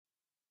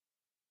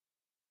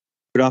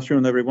Good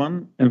afternoon,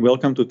 everyone, and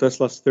welcome to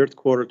Tesla's third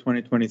quarter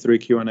 2023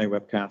 Q&A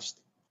webcast.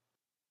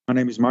 My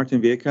name is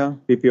Martin Viecha,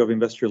 VP of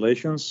Investor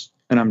Relations,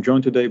 and I'm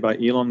joined today by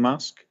Elon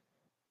Musk,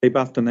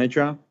 Vaibhav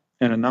Taneja,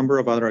 and a number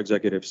of other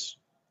executives.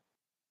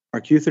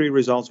 Our Q3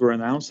 results were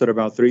announced at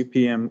about 3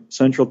 p.m.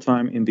 Central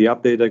Time in the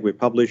update that we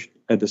published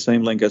at the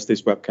same link as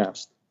this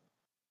webcast.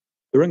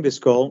 During this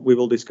call, we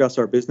will discuss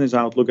our business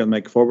outlook and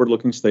make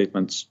forward-looking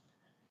statements.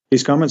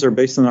 These comments are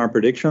based on our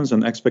predictions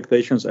and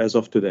expectations as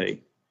of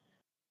today.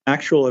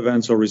 Actual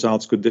events or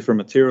results could differ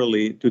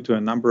materially due to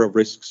a number of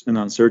risks and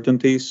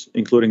uncertainties,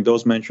 including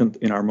those mentioned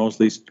in our most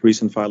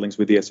recent filings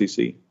with the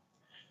SEC.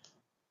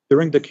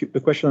 During the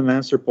question and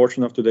answer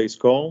portion of today's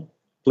call,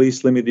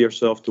 please limit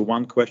yourself to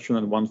one question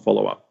and one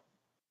follow-up.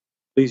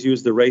 Please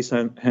use the raise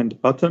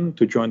hand button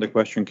to join the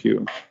question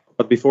queue.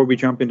 But before we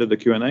jump into the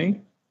Q&A,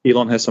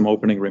 Elon has some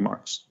opening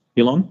remarks.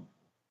 Elon?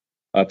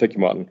 Thank you,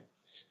 Martin.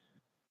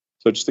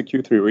 So just a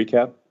Q3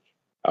 recap.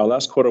 Our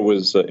last quarter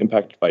was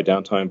impacted by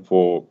downtime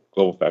for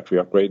global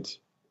factory upgrades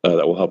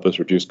that will help us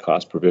reduce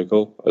cost per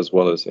vehicle as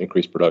well as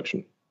increase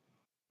production.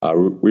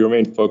 We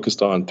remain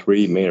focused on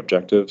three main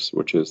objectives,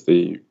 which is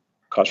the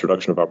cost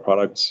reduction of our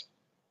products,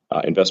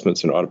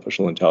 investments in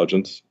artificial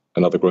intelligence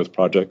and other growth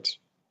projects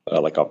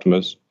like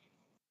Optimus,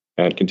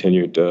 and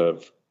continued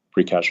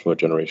free cash flow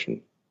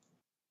generation.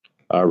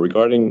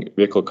 Regarding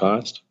vehicle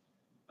cost,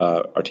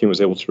 our team was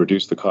able to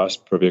reduce the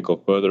cost per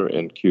vehicle further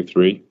in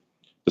Q3,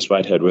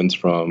 despite headwinds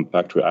from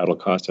factory idle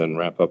costs and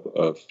ramp-up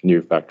of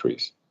new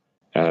factories.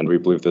 And we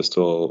believe there's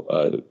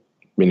still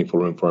meaningful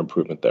room for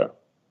improvement there.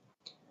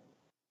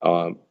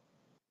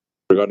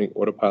 Regarding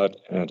Autopilot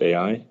and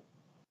AI,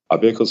 our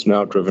vehicles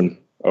now driven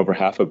over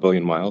 500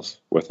 million miles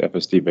with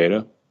FSD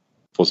beta,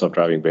 full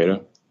self-driving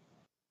beta,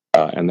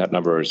 and that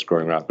number is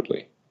growing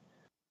rapidly.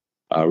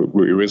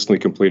 We recently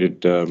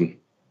completed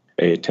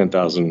a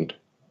 10,000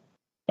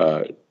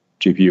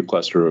 GPU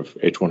cluster of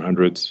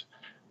H100s.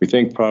 We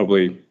think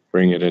probably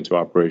bringing it into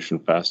operation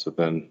faster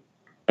than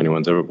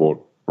anyone's ever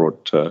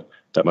brought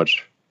that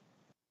much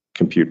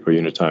compute per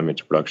unit time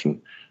into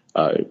production,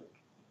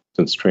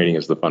 since training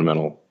is the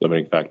fundamental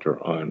limiting factor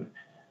on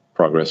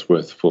progress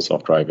with full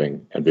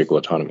self-driving and vehicle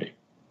autonomy.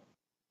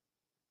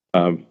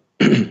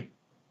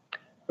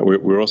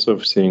 We're also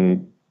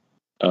seeing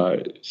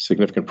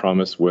significant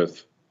promise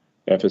with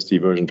FSD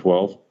version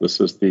 12.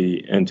 This is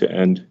the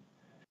end-to-end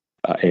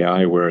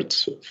AI where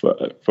it's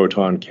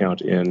photon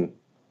count in,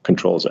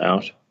 controls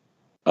out.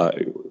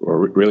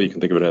 Or really, you can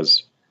think of it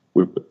as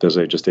there's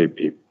just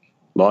a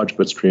large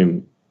bit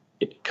stream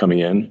coming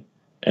in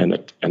and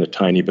a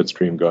tiny bit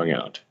stream going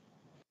out,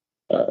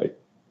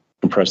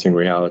 compressing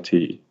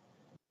reality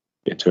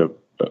into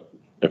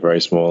a very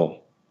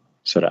small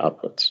set of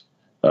outputs,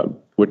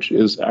 which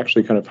is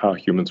actually kind of how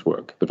humans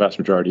work. The vast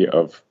majority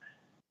of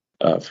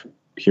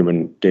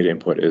human data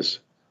input is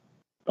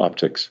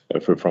optics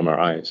from our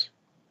eyes,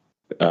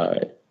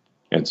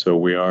 and so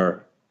we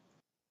are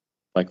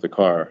like the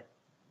car.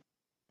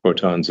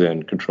 Photons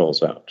in,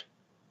 controls out,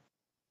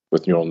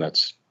 with neural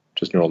nets,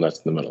 just neural nets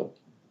in the middle.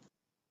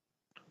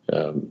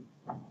 It's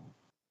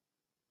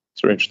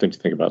very interesting to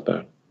think about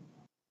that.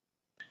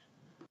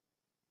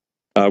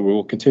 We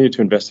will continue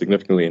to invest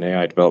significantly in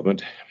AI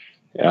development,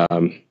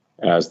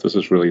 as this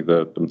is really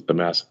the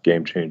massive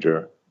game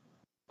changer.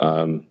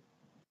 And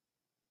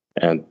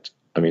I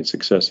mean,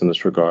 success in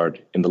this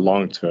regard in the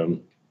long term,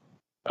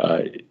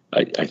 I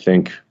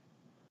think,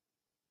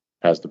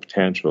 has the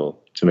potential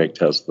to make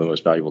Tesla the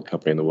most valuable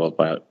company in the world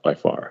by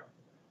far.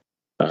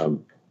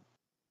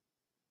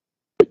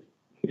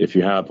 If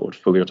you have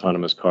fully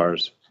autonomous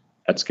cars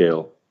at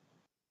scale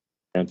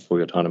and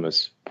fully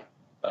autonomous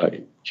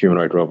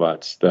humanoid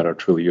robots that are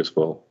truly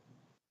useful,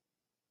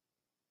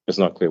 it's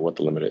not clear what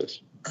the limit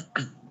is.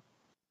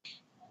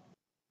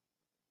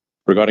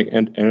 Regarding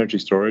energy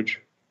storage,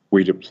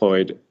 we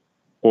deployed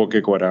 4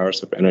 gigawatt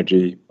hours of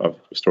energy of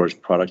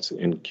storage products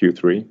in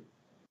Q3.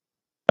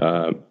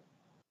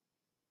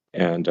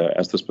 And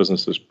as this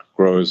business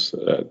grows,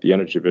 the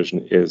energy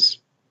division is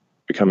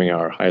becoming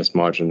our highest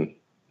margin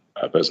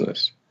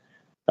business.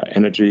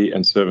 Energy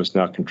and service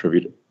now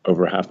contribute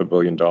over $500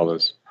 million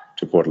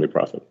to quarterly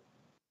profit.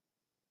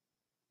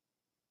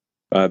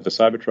 The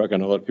Cybertruck, I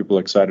know a lot of people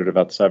are excited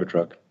about the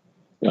Cybertruck.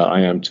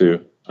 I am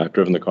too. I've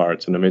driven the car.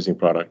 It's an amazing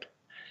product.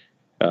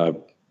 I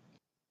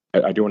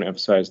do want to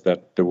emphasize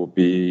that there will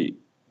be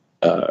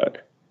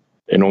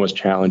enormous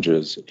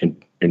challenges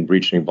in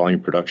reaching volume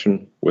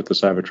production with the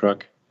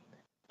Cybertruck.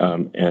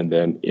 And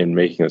then in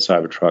making the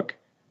Cybertruck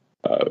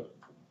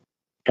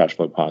cash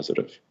flow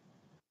positive.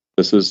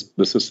 This is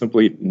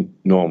simply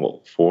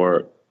normal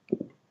for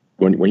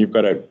when you've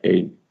got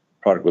a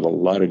product with a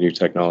lot of new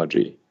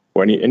technology,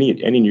 or any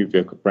new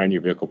vehicle, brand new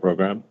vehicle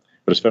program,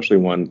 but especially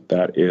one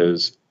that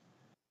is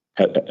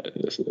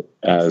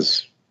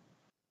as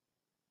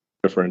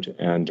different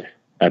and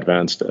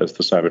advanced as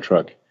the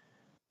Cybertruck,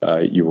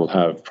 you will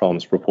have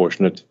problems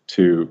proportionate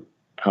to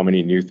how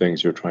many new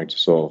things you're trying to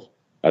solve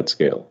at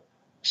scale.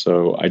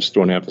 So I just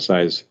want to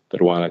emphasize that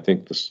while I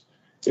think this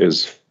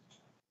is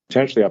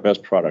potentially our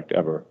best product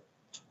ever,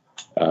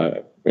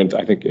 and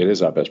I think it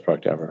is our best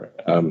product ever.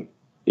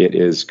 It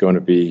is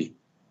going to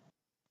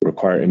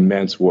require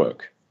immense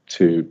work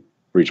to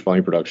reach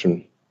volume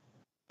production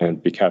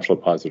and be cash flow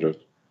positive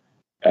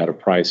at a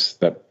price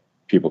that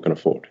people can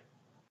afford.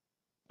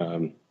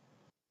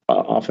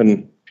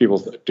 Often people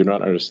do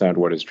not understand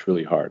what is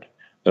truly hard.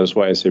 That's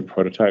why I say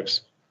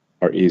prototypes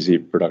are easy,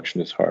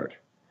 production is hard.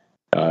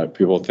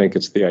 People think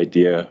it's the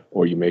idea,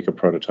 or you make a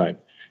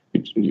prototype,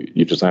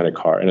 you design a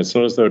car, and it's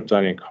not as though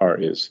designing a car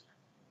is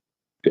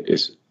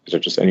that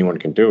just anyone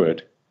can do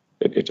it.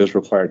 It does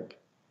require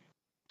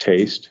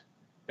taste.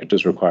 It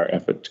does require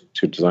effort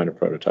to design a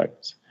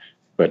prototype.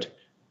 But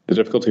the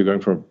difficulty of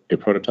going from a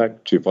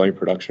prototype to volume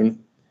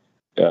production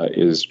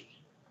is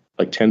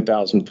like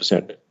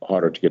 10,000%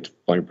 harder to get to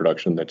volume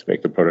production than to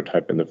make the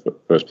prototype in the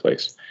first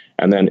place.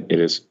 And then it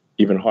is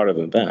even harder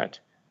than that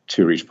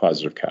to reach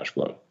positive cash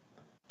flow.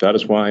 That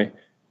is why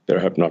there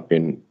have not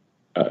been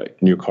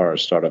new car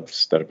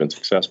startups that have been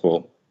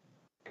successful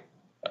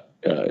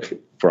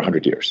for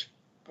 100 years,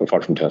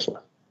 apart from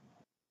Tesla.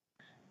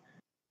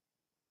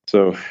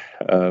 So,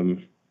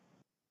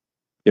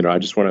 I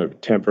just want to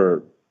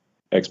temper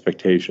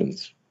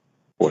expectations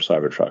for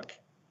Cybertruck.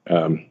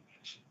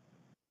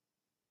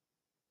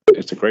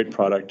 It's a great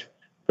product,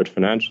 but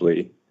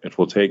financially, it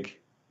will take,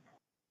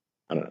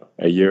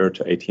 a year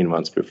to 18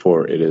 months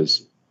before it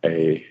is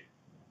a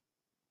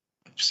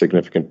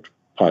significant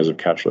positive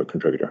cash flow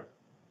contributor.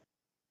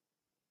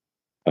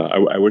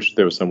 I wish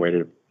there was some way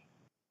for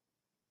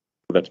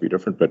that to be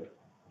different, but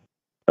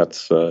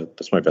that's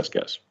my best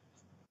guess.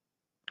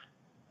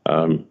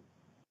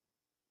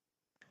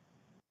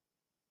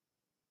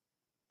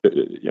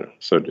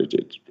 So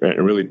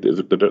really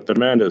the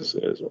demand is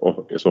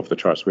off the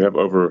charts. We have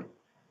over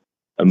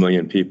 1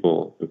 million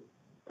people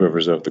who have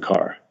reserved the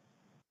car,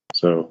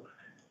 so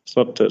it's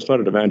not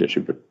a demand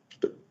issue, but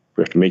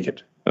we have to make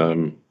it,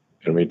 and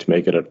we need to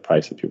make it at a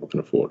price that people can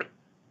afford.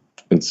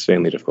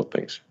 Insanely difficult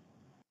things.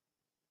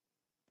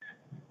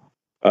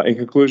 In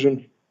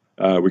conclusion,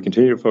 we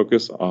continue to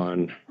focus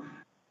on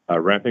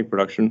ramping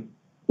production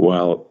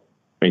while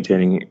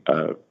maintaining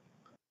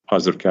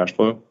positive cash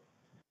flow,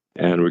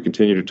 and we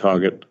continue to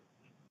target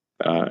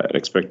and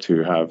expect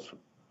to have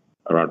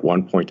around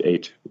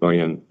 1.8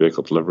 million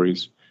vehicle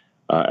deliveries,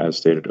 as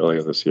stated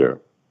earlier this year.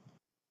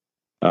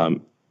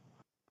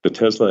 The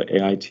Tesla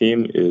AI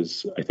team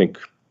is, I think,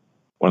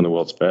 one of the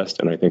world's best,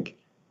 and I think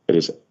it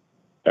is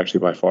actually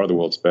by far the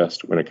world's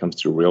best when it comes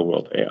to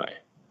real-world AI.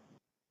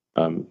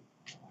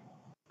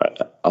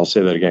 I'll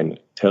say that again.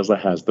 Tesla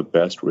has the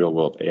best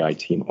real-world AI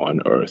team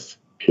on Earth,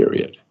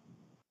 period.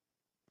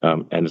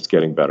 And it's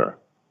getting better.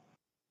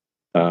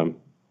 And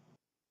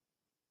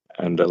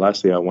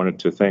lastly, I wanted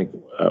to thank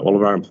all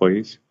of our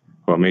employees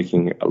who are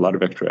making a lot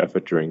of extra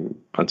effort during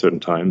uncertain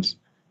times.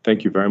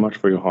 Thank you very much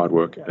for your hard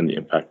work and the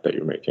impact that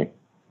you're making.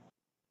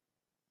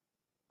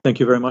 Thank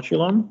you very much,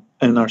 Elon.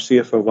 And our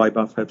CFO,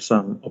 Vaibhav, have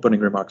some opening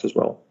remarks as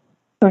well.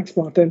 Thanks,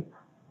 Martin.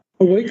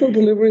 Our vehicle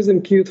deliveries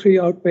in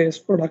Q3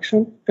 outpaced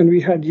production, and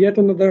we had yet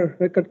another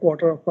record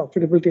quarter of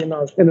profitability in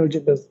our energy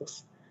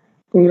business.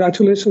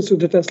 Congratulations to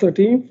the Tesla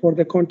team for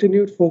their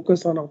continued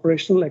focus on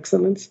operational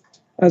excellence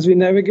as we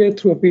navigate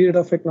through a period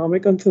of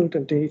economic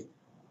uncertainty,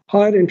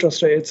 higher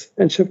interest rates,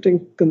 and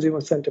shifting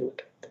consumer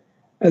sentiment.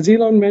 As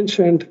Elon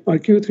mentioned, our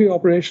Q3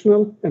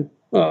 operational and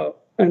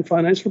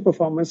financial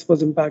performance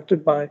was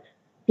impacted by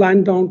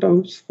planned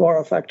downtimes for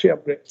our factory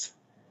upgrades.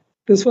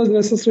 This was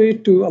necessary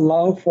to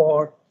allow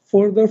for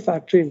further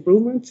factory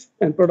improvements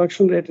and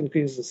production rate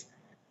increases.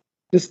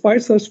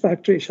 Despite such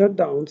factory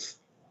shutdowns,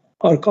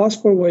 our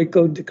cost per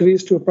vehicle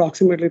decreased to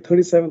approximately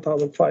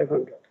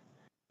 $37,500.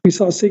 We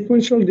saw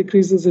sequential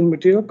decreases in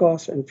material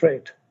costs and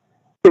freight.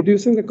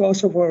 Reducing the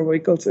cost of our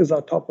vehicles is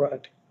our top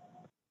priority.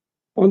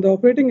 On the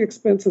operating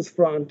expenses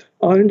front,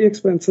 R&D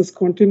expenses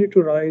continue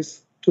to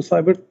rise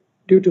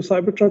due to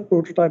Cybertruck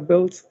prototype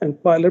builds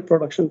and pilot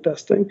production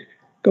testing,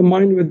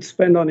 combined with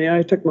spend on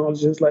AI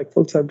technologies like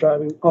full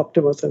self-driving,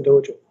 Optimus, and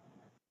Dojo.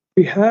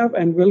 We have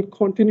and will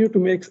continue to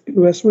make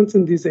investments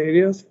in these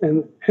areas,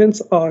 and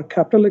hence our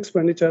capital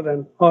expenditure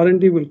and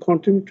R&D will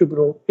continue to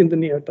grow in the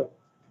near term.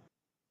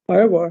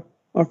 However,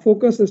 our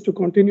focus is to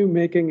continue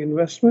making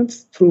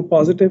investments through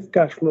positive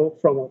cash flow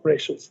from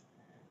operations.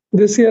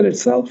 This year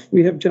itself,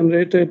 we have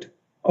generated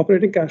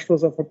operating cash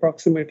flows of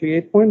approximately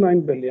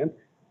 $8.9 billion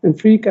and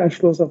free cash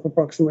flows of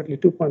approximately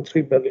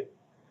 $2.3 billion.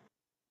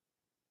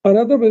 Our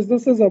other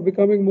businesses are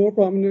becoming more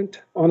prominent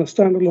on a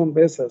standalone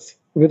basis,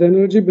 with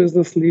energy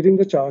business leading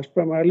the charge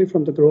primarily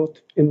from the growth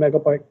in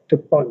megabyte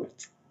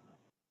deployments.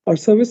 Our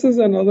services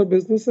and other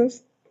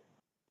businesses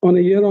on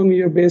a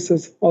year-on-year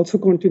basis also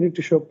continue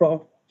to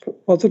show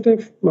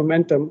positive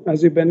momentum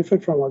as we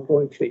benefit from our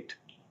growing fleet.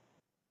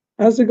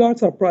 As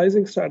regards our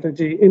pricing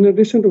strategy, in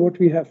addition to what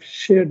we have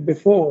shared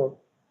before,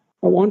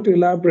 I want to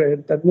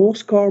elaborate that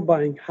most car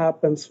buying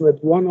happens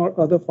with one or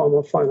other form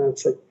of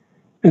financing,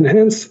 and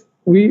hence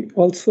we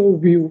also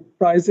view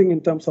pricing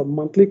in terms of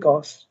monthly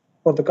costs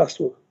for the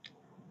customer.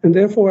 And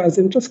therefore, as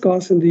interest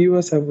costs in the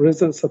US have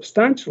risen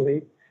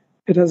substantially,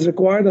 it has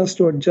required us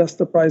to adjust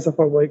the price of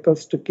our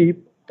vehicles to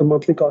keep the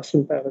monthly cost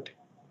in parity.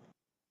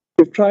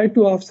 We've tried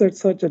to offset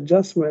such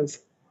adjustments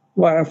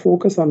via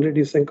focus on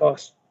reducing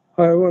costs.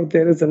 However,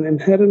 there is an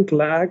inherent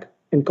lag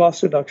in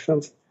cost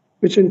reductions,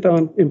 which in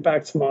turn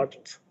impacts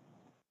margins.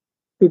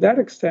 To that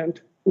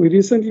extent, we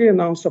recently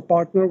announced a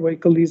partner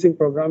vehicle leasing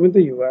program in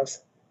the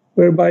US,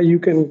 whereby you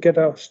can get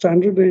a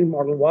standard range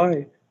Model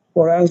Y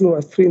for as low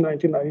as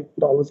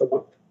 $399 a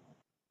month.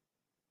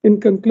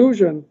 In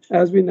conclusion,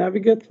 as we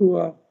navigate through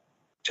a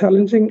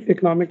challenging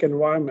economic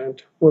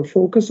environment, we're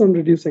focused on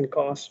reducing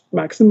costs,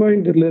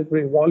 maximizing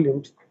delivery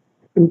volumes,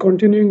 and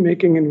continuing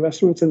making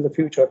investments in the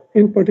future,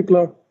 in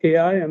particular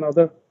AI and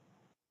other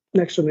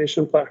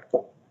next-generation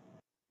platforms.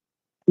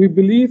 We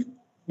believe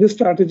this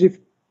strategy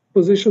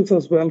positions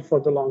us well for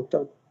the long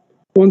term.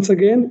 Once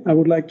again, I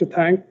would like to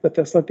thank the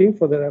Tesla team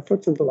for their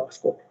efforts in the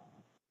last quarter.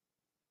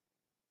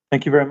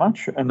 Thank you very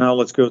much. And now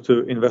let's go to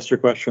investor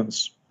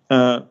questions.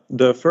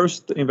 The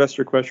first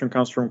investor question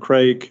comes from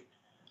Craig.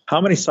 How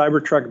many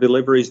Cybertruck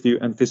deliveries do you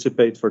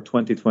anticipate for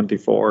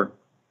 2024?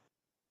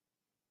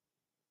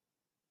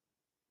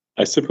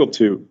 It's difficult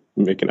to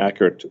make an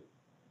accurate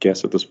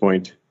guess at this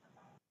point.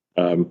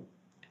 Going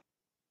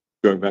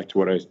back to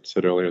what I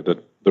said earlier,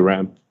 that the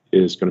ramp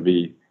is going to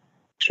be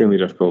extremely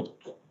difficult.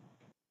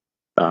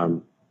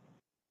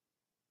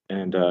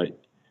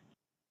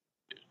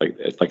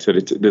 Like I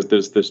said,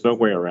 there's no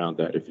way around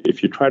that.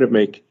 If you try to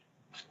make,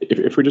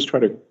 if we just try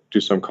to do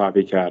some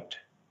copycat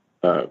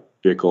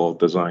vehicle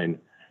design,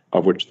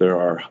 of which there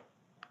are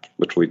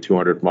literally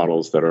 200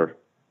 models that are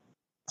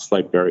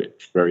slight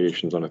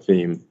variations on a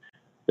theme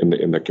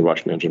in the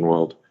combustion engine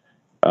world,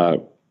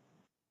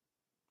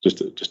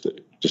 just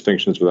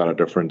distinctions without a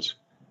difference,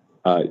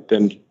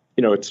 then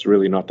it's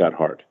really not that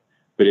hard.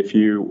 But if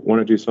you want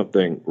to do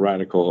something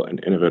radical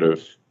and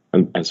innovative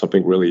and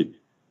something really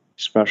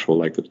special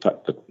like the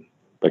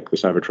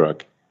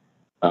Cybertruck,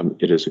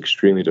 it is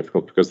extremely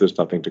difficult because there's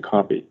nothing to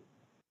copy.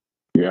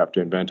 You have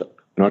to invent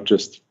not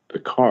just the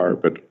car,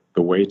 but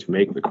the way to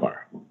make the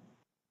car.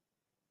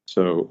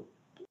 So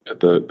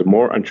the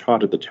more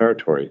uncharted the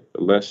territory,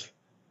 the less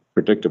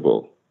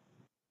predictable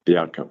the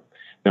outcome.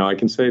 Now, I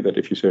can say that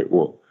if you say,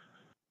 well,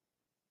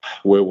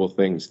 where will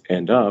things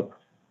end up?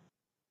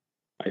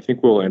 I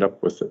think we'll end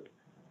up with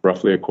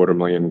roughly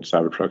 250,000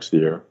 Cybertrucks a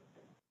year.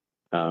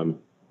 But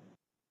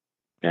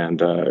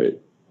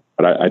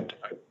I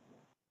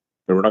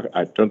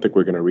don't think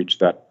we're going to reach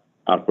that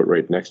output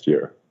rate next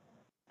year.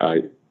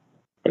 I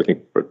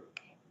think we'll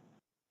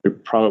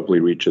probably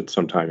reach it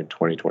sometime in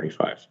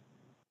 2025.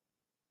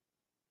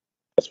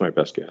 That's my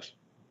best guess.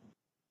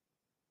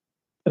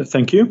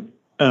 Thank you.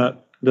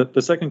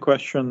 The second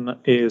question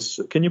is,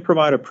 can you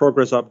provide a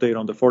progress update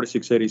on the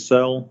 4680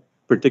 cell,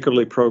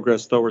 particularly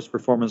progress towards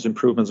performance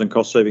improvements and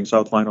cost savings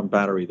outlined on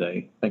Battery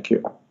Day? Thank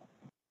you.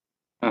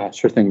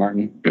 Sure thing,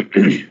 Martin.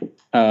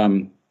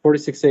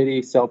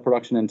 4680 cell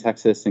production in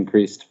Texas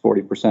increased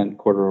 40%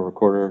 quarter over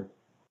quarter.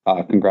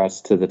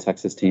 Congrats to the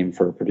Texas team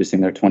for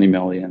producing their 20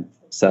 million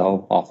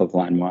cell off of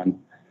line 1.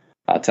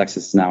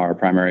 Texas is now our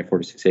primary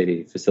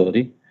 4680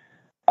 facility.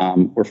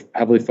 We're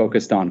heavily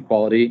focused on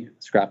quality.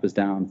 Scrap is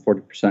down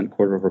 40%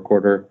 quarter over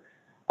quarter.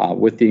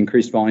 With the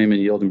increased volume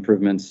and yield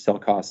improvements, cell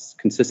costs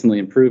consistently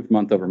improved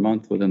month over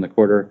month within the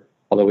quarter,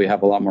 although we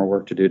have a lot more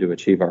work to do to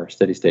achieve our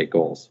steady state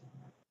goals.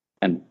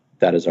 And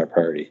that is our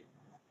priority.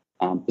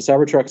 The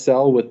Cybertruck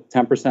cell, with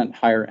 10%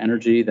 higher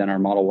energy than our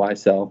Model Y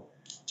cell,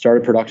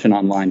 started production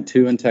on line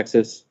 2 in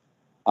Texas.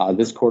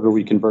 This quarter,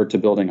 we convert to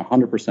building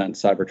 100%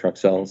 Cybertruck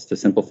cells to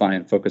simplify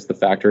and focus the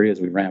factory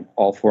as we ramp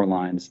all 4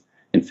 lines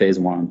in phase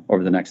 1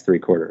 over the next 3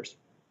 quarters.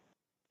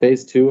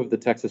 Phase 2 of the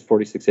Texas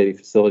 4680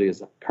 facility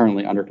is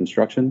currently under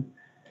construction.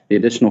 The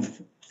additional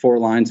 4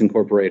 lines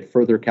incorporate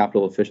further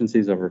capital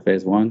efficiencies over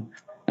phase 1,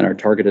 and our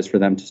target is for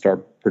them to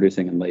start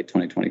producing in late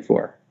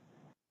 2024.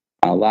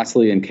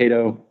 Lastly, in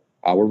Cato,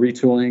 we're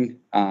retooling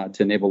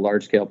to enable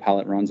large-scale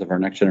pilot runs of our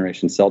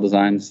next-generation cell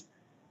designs.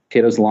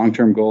 Cato's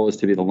long-term goal is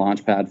to be the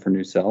launch pad for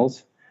new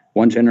cells,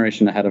 1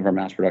 generation ahead of our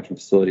mass production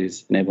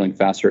facilities, enabling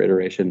faster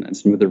iteration and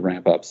smoother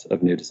ramp-ups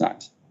of new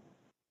designs.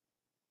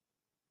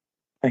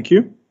 Thank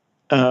you.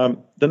 The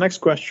next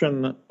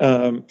question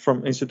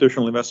from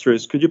institutional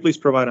investors: could you please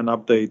provide an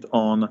update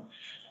on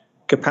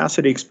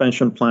capacity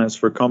expansion plans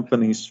for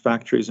companies'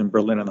 factories in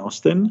Berlin and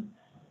Austin,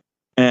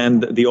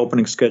 and the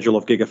opening schedule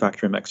of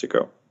Gigafactory in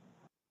Mexico?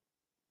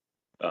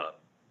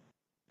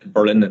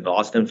 Berlin and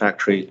Austin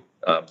factory,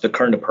 the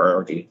current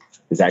priority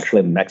is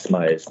actually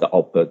maximize the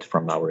output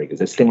from our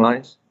existing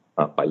lines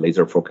by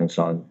laser focus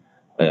on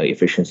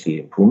efficiency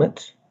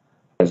improvements.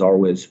 As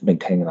always,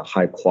 maintaining a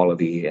high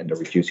quality and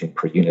reducing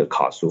per unit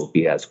cost will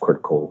be as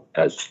critical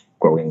as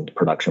growing the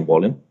production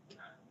volume.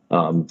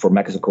 For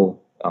Mexico,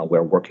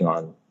 we're working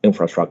on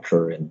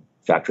infrastructure and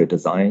factory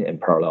design in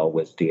parallel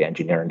with the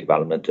engineering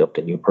development of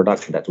the new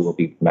production that will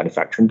be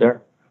manufactured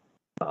there.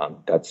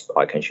 That's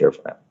all I can share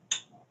for now.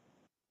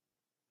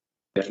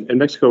 In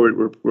Mexico,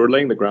 we're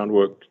laying the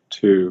groundwork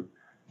to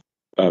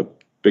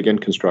begin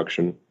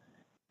construction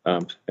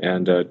and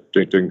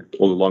doing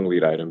all the long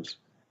lead items.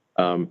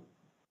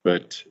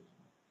 But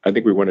I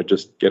think we want to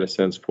just get a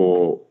sense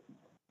for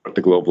what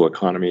the global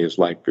economy is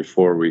like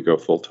before we go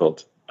full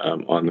tilt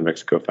on the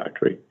Mexico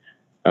factory.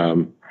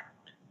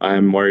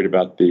 I'm worried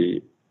about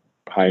the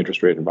high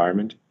interest rate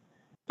environment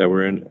that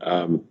we're in.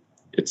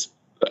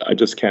 I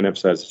just can't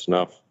emphasize this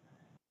enough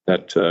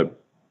that for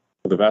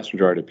the vast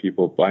majority of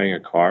people, buying a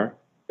car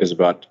is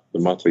about the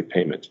monthly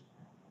payment.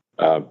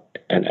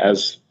 And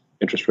as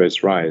interest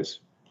rates rise,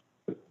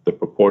 the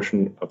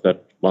proportion of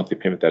that monthly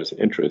payment that is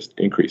interest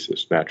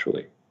increases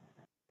naturally.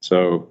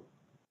 So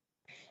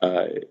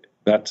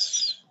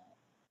that's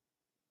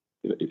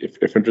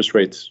if interest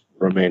rates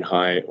remain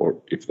high,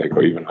 or if they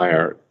go even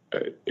higher,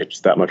 it's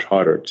that much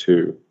harder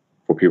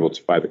for people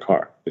to buy the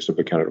car. They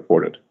simply cannot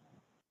afford it.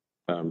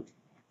 And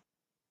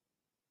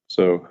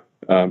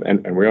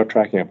we are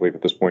tracking, I believe,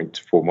 at this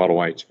point for Model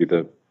Y to be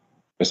the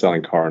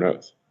best-selling car on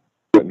Earth,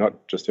 but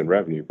not just in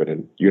revenue, but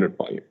in unit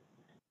volume.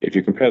 If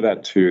you compare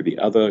that to the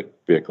other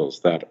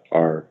vehicles that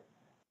are,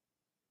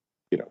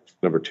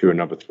 number 2 and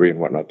number 3 and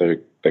whatnot,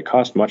 they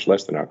cost much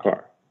less than our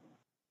car.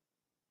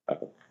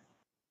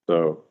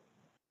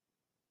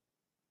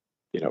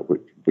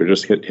 We're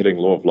just hitting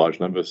law of large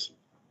numbers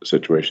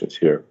situations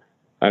here.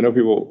 I know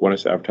people want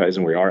us to advertise,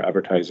 and we are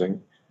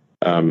advertising.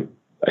 I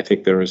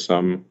think there is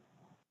something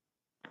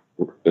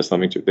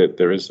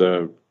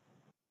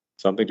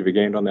to be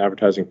gained on the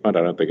advertising front.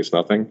 I don't think it's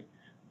nothing,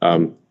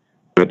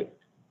 but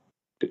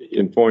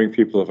informing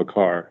people of a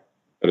car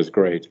that is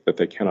great that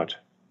they cannot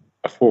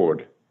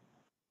afford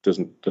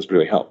doesn't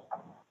really help.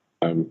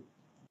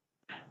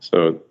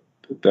 So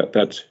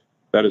that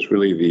is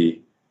really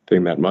the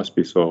thing that must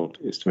be solved,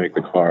 is to make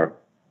the car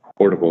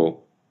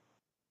affordable,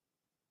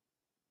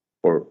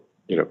 or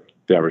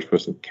the average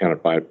person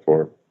cannot buy it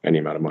for any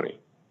amount of money,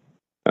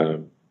 or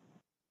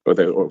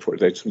they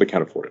simply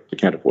can't afford it. They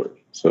can't afford it.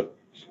 So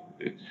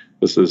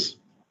this is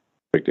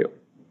a big deal.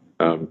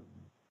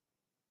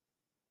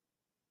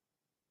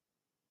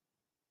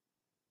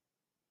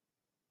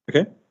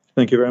 Okay,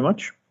 thank you very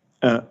much.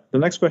 The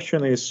next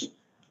question is,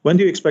 when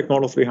do you expect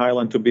Model 3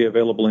 Highline to be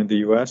available in the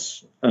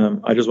US?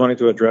 I just wanted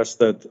to address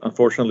that,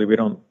 unfortunately, we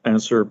don't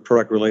answer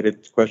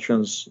product-related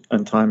questions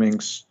and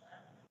timings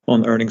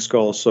on earnings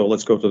calls, so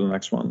let's go to the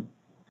next one.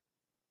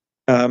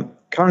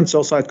 Current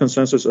sell-side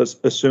consensus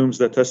assumes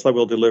that Tesla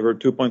will deliver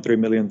 2.3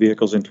 million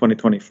vehicles in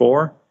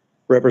 2024,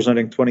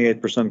 representing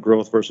 28%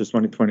 growth versus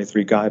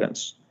 2023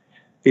 guidance.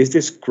 Is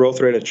this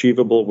growth rate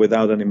achievable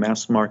without any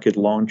mass market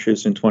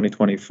launches in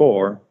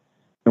 2024?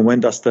 And when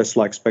does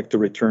Tesla expect to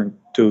return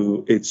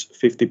to its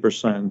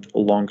 50%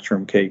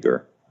 long-term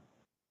CAGR?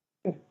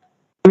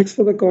 Thanks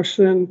for the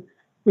question.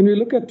 When we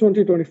look at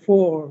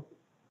 2024,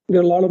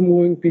 there are a lot of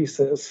moving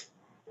pieces.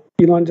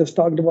 Elon just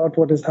talked about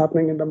what is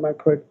happening in the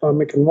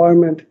macroeconomic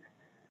environment.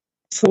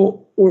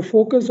 So we're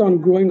focused on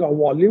growing our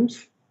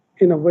volumes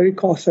in a very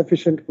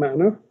cost-efficient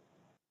manner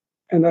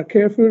and are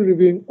carefully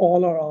reviewing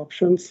all our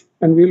options,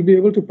 and we'll be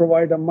able to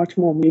provide a much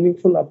more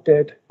meaningful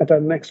update at our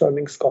next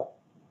earnings call.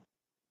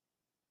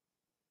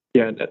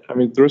 Yeah, I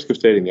mean, the risk of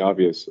stating the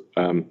obvious,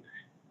 it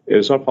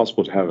is not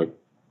possible to have a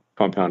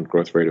compound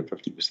growth rate of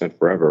 50%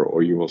 forever,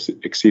 or you will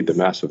exceed the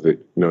mass of the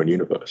known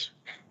universe.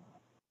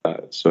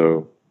 But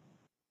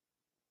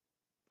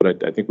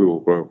I think we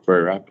will grow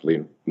very rapidly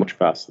and much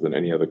faster than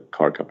any other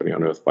car company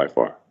on Earth by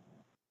far.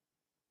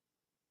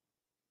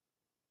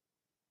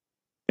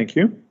 Thank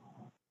you.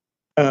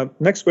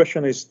 Next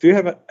question is, do you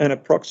have an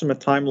approximate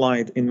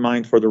timeline in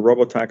mind for the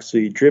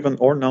robotaxi, driven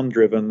or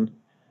non-driven?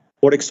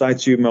 What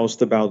excites you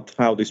most about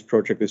how this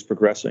project is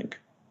progressing?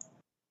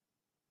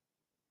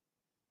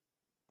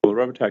 Well,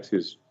 the robotaxi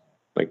is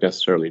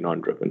necessarily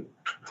non-driven.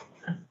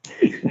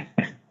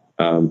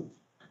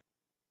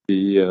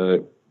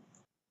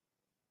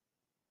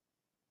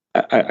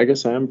 I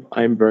guess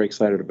I'm very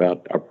excited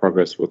about our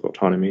progress with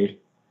autonomy.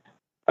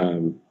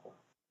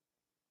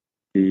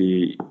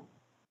 The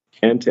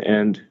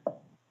end-to-end,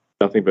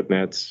 nothing but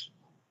nets,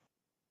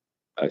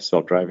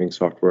 self-driving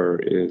software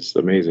is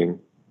amazing.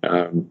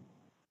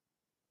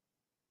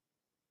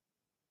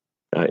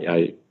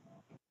 I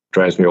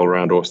drives me all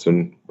around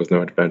Austin with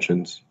no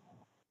interventions.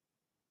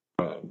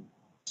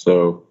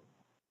 So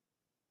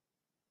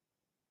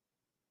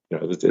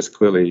it's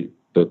clearly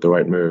the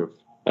right move.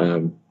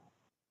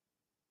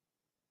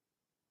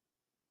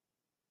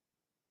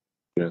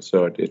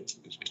 So it's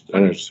I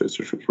don't know,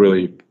 it's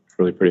really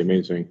pretty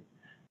amazing.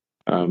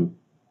 And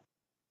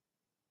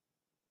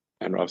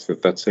obviously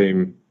that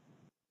same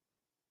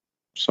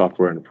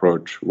software and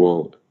approach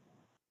will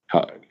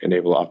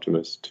enable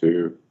Optimus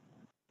to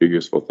do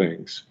useful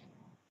things,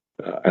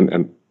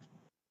 and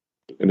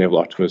enable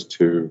Optimus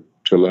to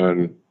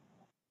learn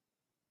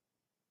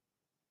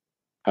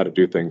how to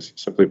do things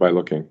simply by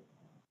looking.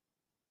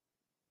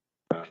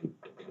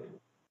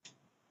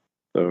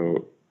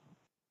 So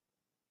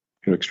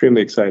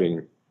extremely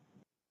exciting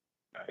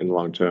in the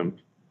long term.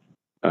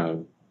 As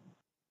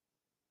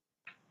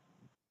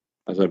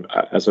I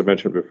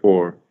mentioned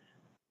before,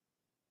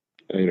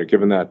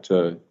 given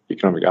that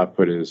economic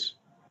output is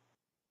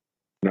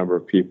number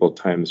of people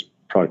times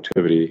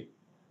productivity,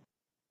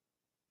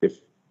 if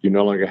you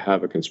no longer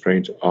have a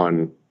constraint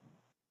on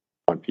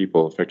on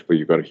people. Effectively,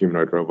 you've got a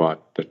humanoid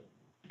robot that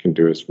can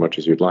do as much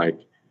as you'd like.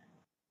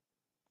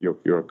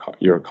 Your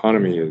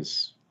economy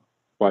is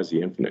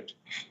quasi infinite,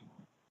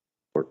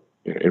 or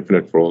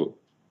infinite for all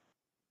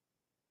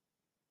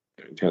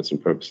intents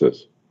and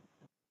purposes.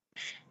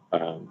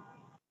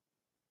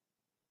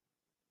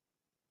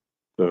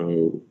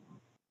 So,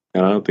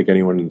 and I don't think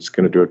anyone's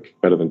going to do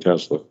it better than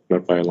Tesla,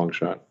 not by a long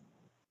shot.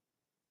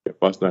 Yeah,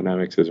 Boston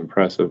Dynamics is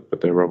impressive, but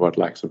their robot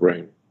lacks a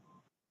brain.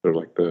 They're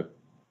like the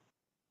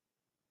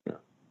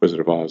Wizard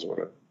of Oz or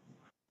whatever.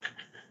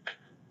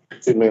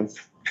 Good man.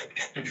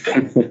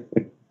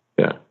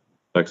 Yeah,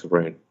 lacks a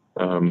brain.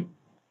 And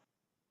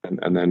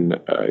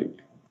then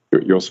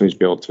you also need to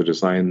be able to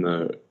design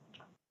the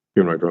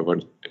humanoid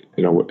robot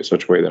in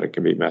such a way that it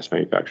can be mass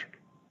manufactured.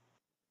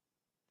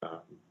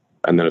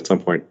 And then at some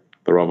point,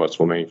 the robots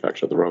will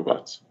manufacture the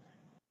robots.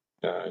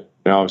 Now,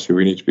 obviously,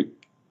 we need to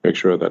make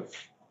sure that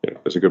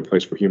there's a good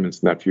place for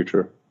humans in that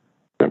future,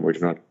 and we do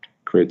not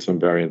create some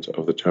variant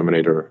of the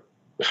Terminator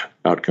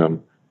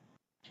outcome.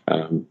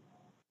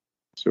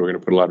 So we're going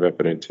to put a lot of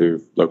effort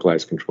into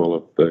localized control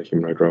of the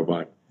humanoid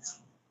robot.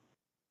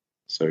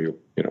 So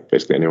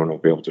basically anyone will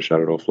be able to shut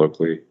it off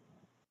locally,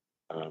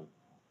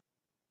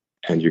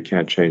 and you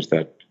can't change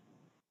that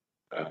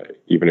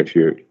even if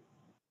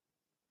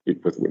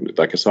with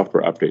like a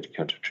software update. You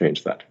can't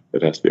change that.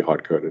 It has to be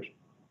hard coded.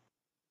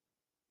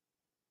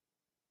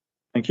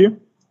 Thank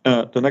you.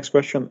 The next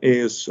question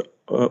is,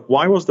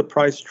 why was the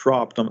price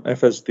dropped on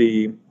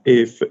FSD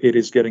if it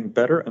is getting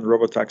better and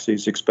robotaxi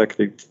is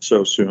expected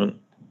so soon?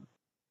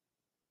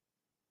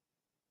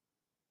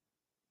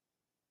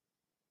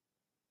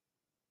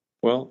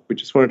 Well, we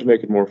just wanted to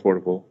make it more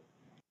affordable.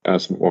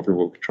 Some more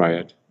people could try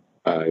it.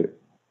 I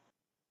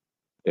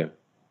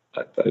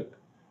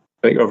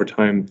think over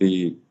time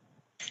the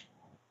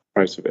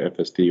price of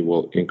FSD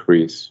will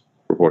increase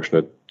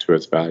proportionate to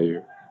its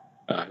value.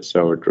 So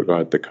I would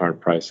regard the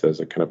current price as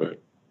a kind of a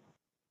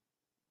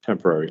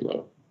temporary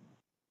low.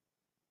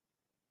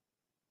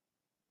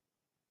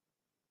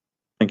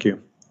 Thank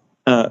you.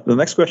 The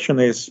next question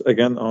is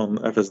again on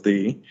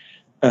FSD.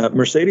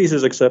 Mercedes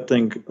is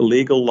accepting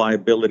legal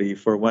liability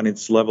for when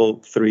its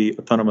level 3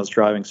 autonomous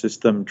driving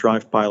system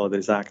Drive Pilot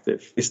is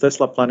active. Is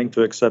Tesla planning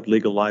to accept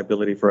legal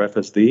liability for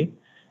FSD?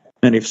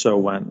 And if so,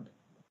 when?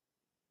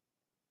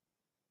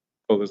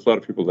 Well, there's a lot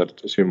of people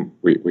that assume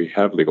we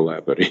have legal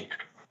liability,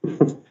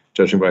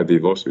 judging by the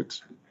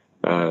lawsuits.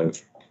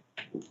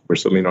 We're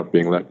certainly not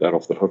being let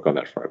off the hook on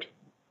that front,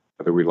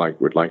 whether we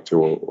would like to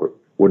or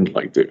wouldn't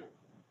like to.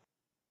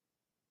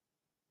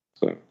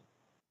 So,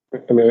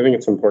 I mean, I think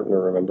it's important to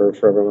remember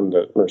for everyone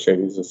that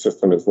Mercedes'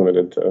 system is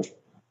limited to a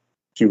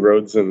few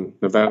roads in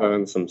Nevada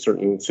and some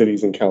certain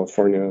cities in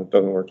California. It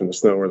doesn't work in the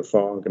snow or the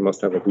fog. It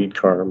must have a lead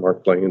car,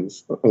 marked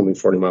lanes, only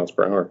 40 miles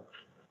per hour.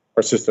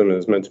 Our system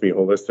is meant to be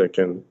holistic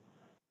and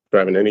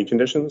drive in any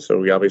conditions, so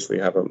we obviously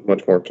have a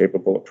much more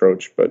capable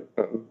approach, but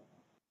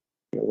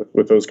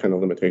with those kind of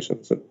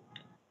limitations, it's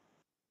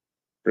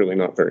really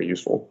not very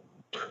useful.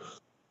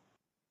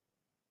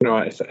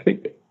 I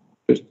think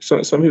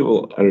some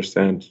people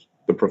understand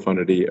the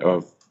profundity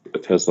of the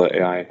Tesla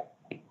AI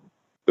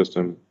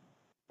system.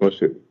 Most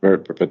people,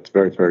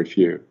 very, very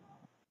few.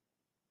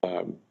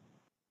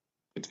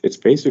 It's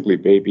basically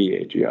baby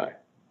AGI.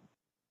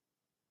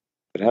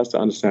 It has to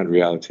understand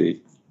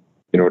reality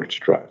in order to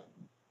drive.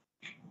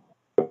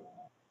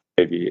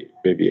 Baby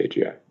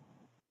AGI.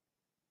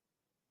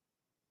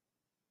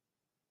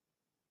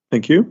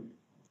 Thank you.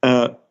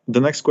 The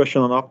next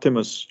question on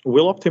Optimus.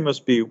 Will Optimus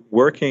be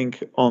working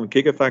on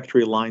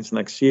Gigafactory lines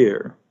next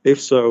year?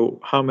 If so,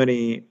 how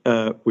many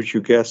would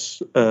you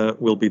guess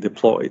will be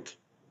deployed?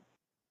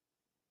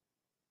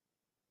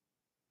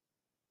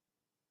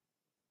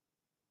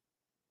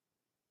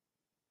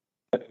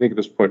 I think at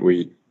this point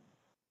we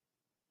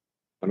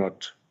are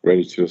not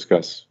ready to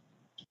discuss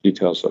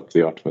details of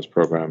the Optimus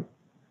program,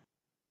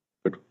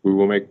 but we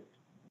will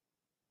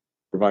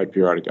provide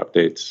periodic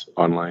updates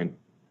online.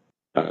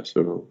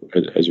 So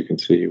as you can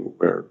see,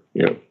 where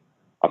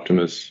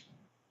Optimus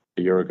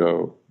a year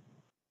ago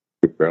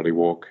could barely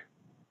walk,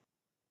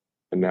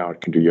 and now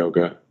it can do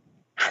yoga.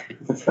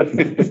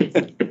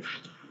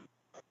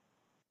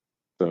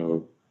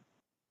 So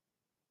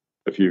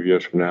a few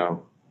years from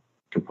now,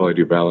 it can probably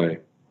do ballet.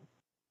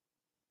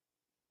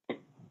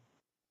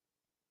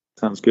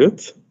 Sounds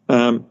good.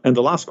 And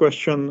the last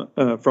question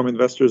from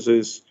investors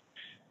is,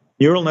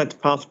 neural net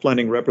path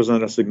planning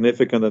represents a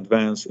significant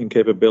advance in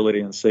capability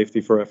and safety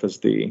for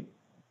FSD.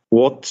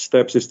 What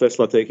steps is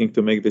Tesla taking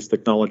to make this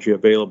technology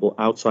available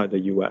outside the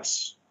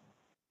US?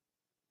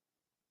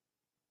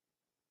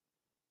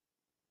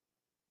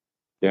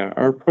 Yeah,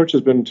 our approach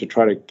has been to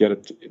try to get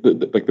it,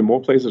 like the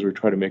more places we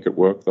try to make it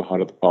work, the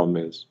harder the problem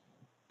is.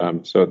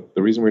 So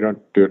the reason we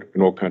don't do it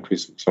in all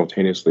countries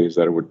simultaneously is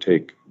that it would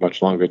take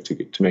much longer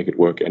to make it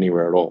work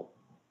anywhere at all.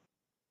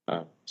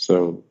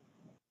 So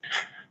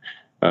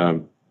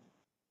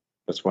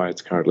that's why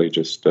it's currently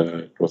just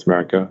North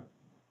America.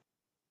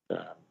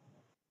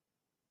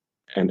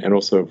 And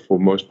also for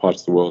most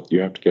parts of the world, you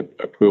have to get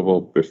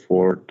approval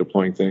before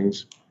deploying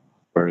things.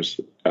 whereas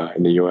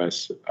in the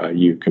US,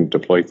 you can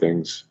deploy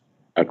things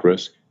at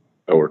risk,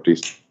 or at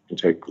least you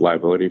take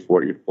liability for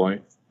what you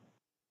deploy.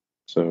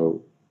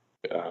 So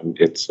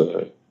it's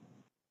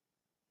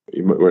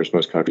whereas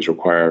most countries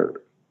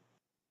require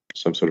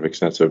some sort of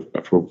extensive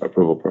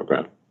approval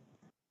program.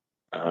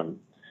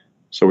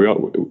 So we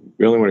only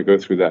want to go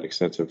through that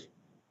extensive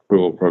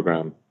approval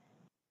program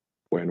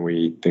when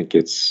we think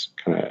it's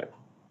kind of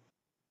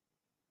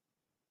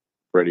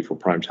ready for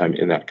prime time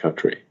in that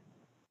country.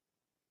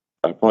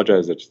 I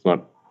apologize that it's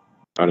not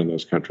in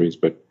those countries,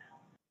 but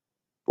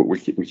we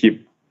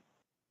keep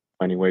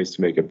finding ways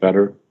to make it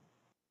better,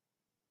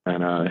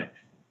 and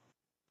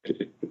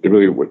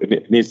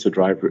it needs to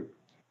drive.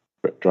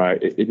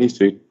 It needs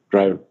to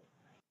drive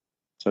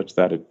such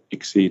that it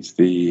exceeds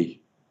the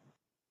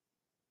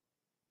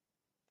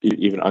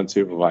even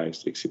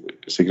unsupervised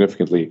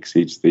significantly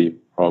exceeds the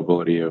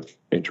probability of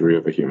injury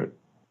of a human.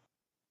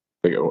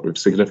 Or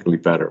significantly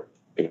better,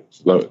 a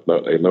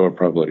lower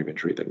probability of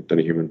injury than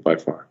a human by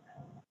far.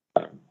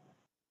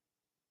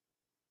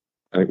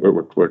 I think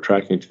we're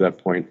tracking to that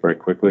point very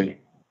quickly.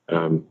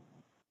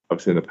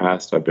 Obviously, in the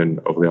past, I've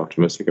been overly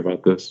optimistic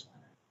about this.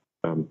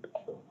 The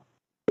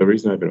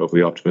reason I've been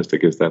overly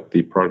optimistic is that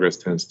the progress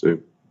tends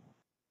to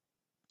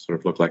sort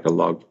of look like a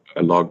log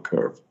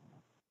curve,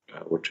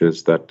 which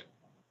is that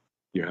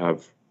you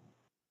have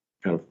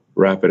kind of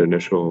rapid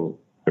initial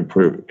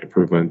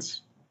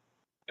improvements,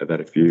 and that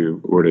if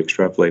you were to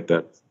extrapolate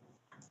that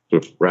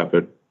sort of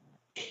rapid,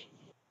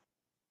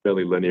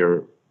 fairly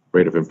linear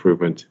rate of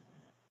improvement,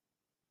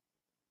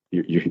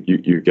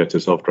 you get to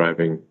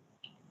self-driving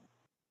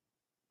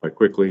quite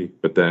quickly,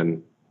 but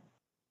then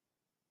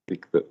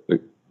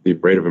the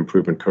rate of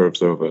improvement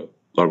curves over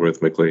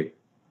logarithmically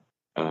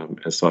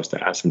and starts to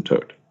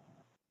asymptote.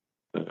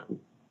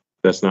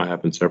 That's now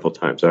happened several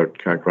times. I would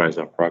characterize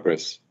our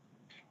progress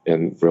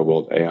in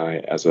real-world AI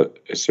as a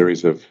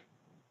series of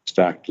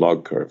stacked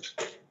log curves.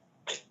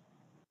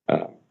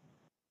 I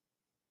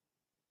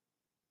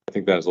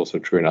think that is also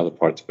true in other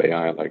parts of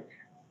AI, like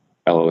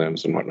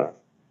LLMs and whatnot.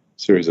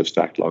 Series of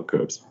stacked log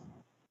curves.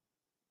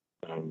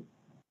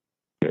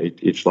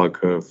 Each log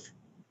curve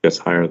gets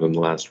higher than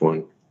the last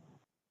one.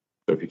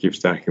 So if you keep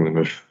stacking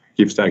them,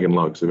 keep stacking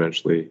logs,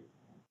 eventually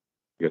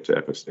you get to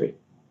FSD.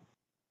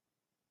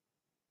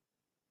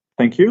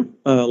 Thank you.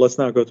 Let's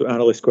now go to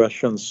analyst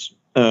questions.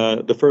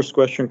 The first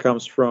question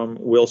comes from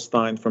Will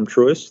Stein from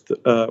Truist.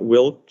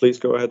 Will, please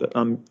go ahead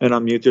and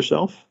unmute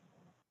yourself.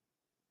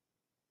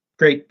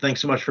 Great.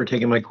 Thanks so much for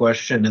taking my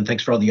question, and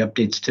thanks for all the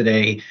updates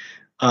today.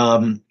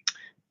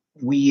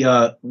 We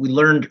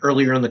learned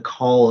earlier in the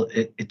call,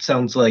 it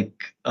sounds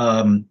like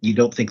you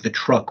don't think the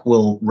truck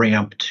will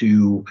ramp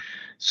to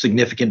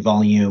significant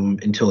volume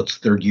until its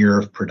third year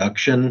of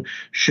production.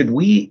 Should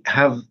we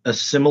have a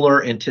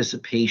similar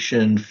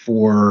anticipation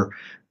for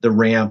the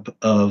ramp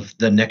of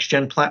the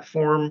next-gen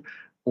platform,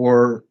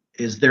 or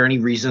is there any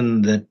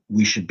reason that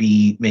we should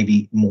be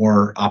maybe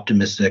more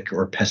optimistic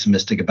or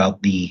pessimistic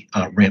about the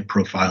ramp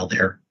profile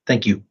there?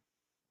 Thank you.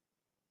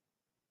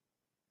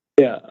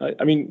 Yeah,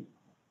 I mean,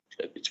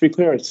 to be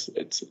clear, it's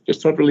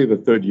not really the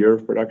third year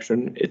of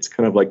production. It's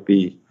kind of like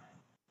the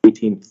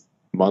 18th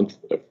month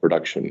of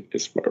production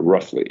is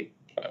roughly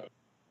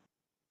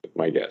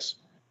my guess.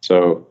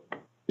 So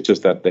it's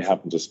just that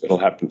it'll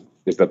happen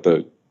is that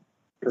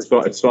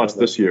it starts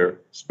this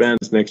year,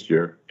 spans next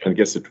year, and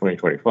gets to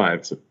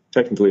 2025. So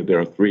technically there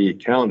are 3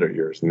 calendar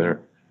years in there,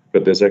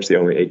 but there's actually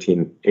only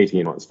 18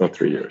 months, not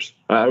 3 years.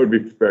 I would be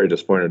very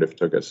disappointed if it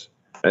took us,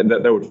 and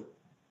that would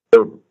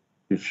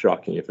be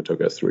shocking if it took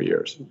us 3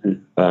 years.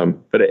 Mm-hmm.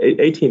 But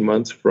 18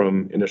 months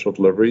from initial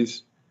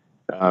deliveries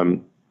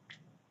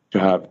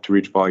to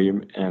reach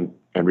volume and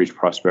reach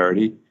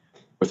prosperity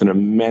with an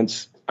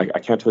immense, I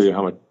can't tell you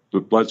how much the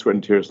blood, sweat,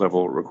 and tears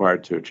level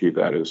required to achieve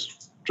that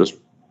is just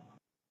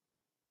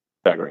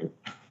staggering.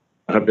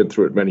 I've been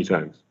through it many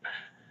times.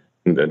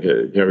 And then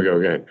here we go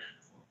again.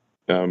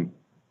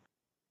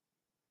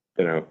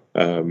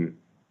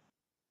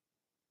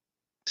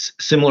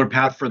 Similar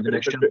path for the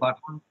next gen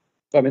platform?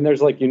 I mean,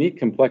 there's like unique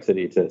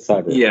complexity to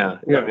Cyber. Yeah.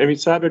 I mean,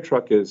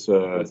 Cybertruck is.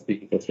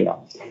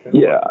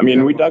 Yeah, I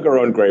mean, we dug our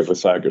own grave with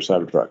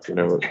Cybertruck.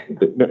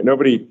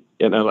 Nobody,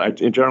 in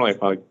general, I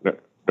probably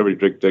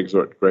nobody digs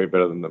their grave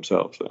better than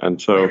themselves, and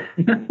so,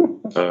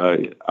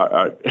 it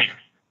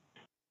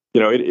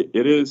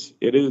is.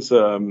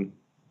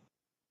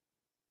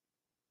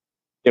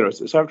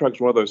 Cybertruck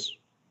is one of those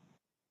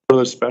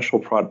special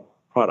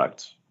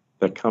products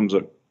that comes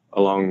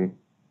along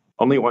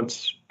only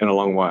once in a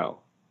long while.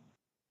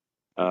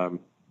 And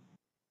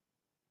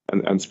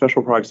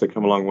special products that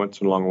come along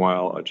once in a long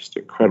while are just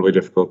incredibly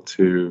difficult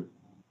to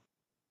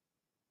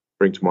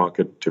bring to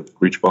market, to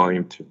reach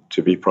volume,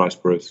 to be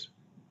prosperous.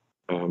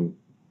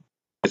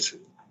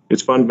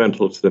 It's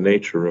fundamental to the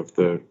nature of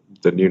the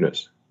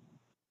newness.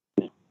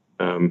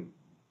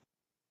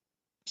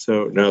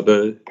 So now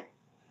the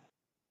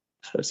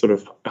sort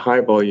of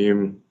high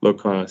volume, low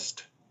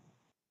cost,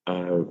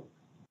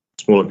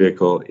 smaller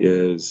vehicle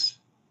is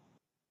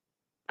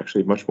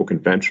actually much more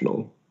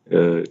conventional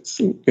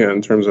Yeah,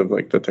 in terms of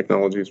like the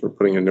technologies we're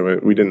putting into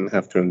it, we didn't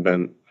have to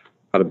invent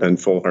how to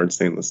bend full hard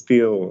stainless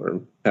steel or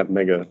have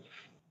mega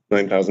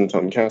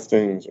 9,000-ton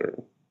castings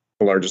or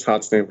the largest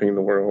hot stamping in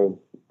the world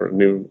or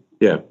new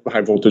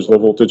high voltage, low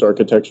voltage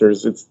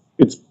architectures.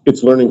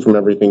 It's learning from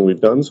everything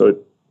we've done. So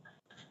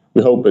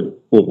we hope it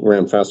will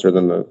ramp faster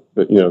than the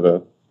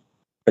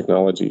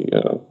technology.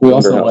 We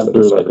also went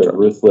through like a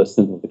ruthless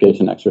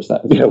simplification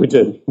exercise. Yeah, we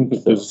did.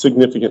 There's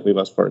significantly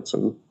less parts,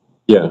 and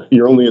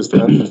you're only as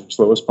fast as the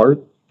slowest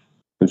part.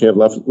 If you have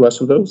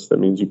less of those, that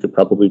means you could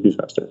probably be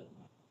faster.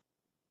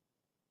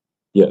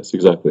 Yes,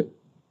 exactly.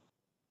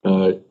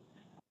 I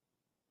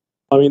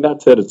mean,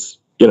 that said, it's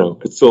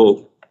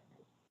still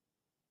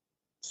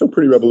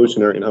pretty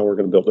revolutionary in how we're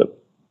going to build it.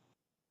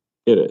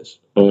 It is.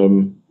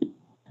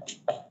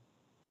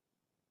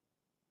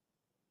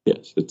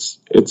 Yes, it's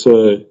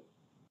the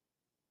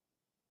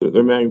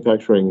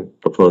manufacturing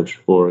approach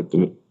for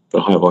the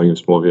high volume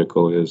small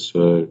vehicle is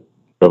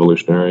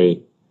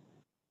revolutionary.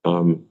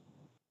 But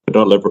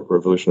not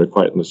revolutionary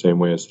quite in the same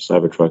way as the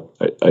Cybertruck.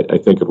 I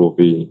think it will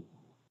be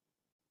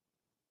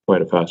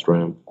quite a fast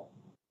ramp.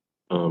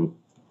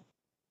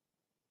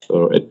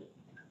 So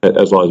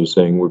as Lars was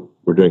saying,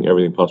 we're doing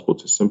everything possible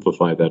to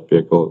simplify that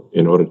vehicle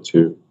in order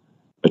to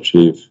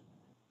achieve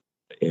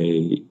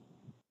a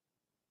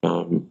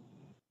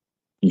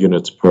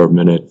units per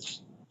minute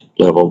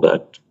level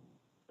that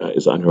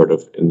is unheard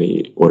of in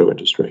the auto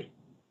industry.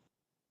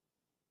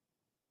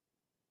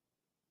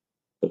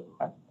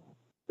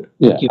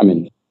 Yeah, I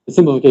mean, the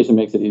simplification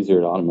makes it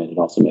easier to automate. It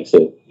also makes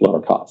it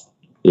lower cost.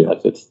 Yeah,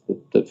 like it's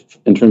the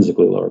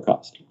intrinsically lower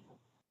cost.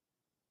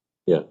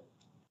 Yeah.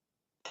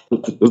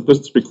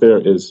 Let's be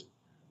clear,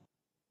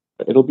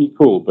 it'll be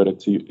cool, but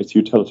it's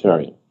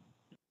utilitarian.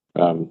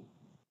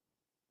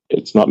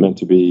 It's not meant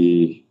to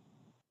be,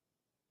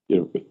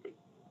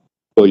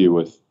 fill you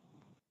with,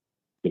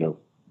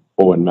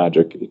 and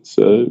magic. It's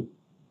can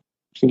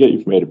get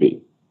you from A to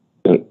B.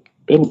 And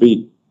it'll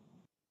be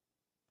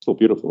still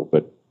beautiful,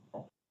 but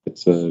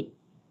it's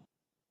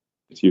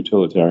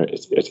utilitarian.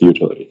 It's a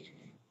utility.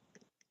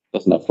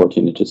 Doesn't have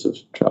 14 inches of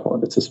travel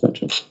in its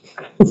suspension.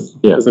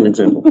 Yeah, as an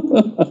example.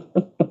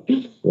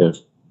 Yeah.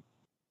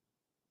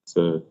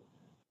 So,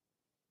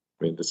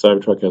 I mean, the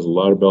Cybertruck has a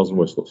lot of bells and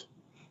whistles.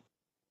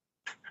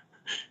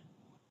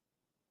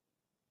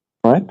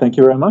 All right, thank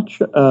you very much.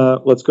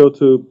 Let's go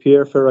to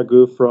Pierre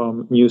Ferragut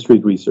from New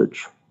Street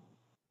Research.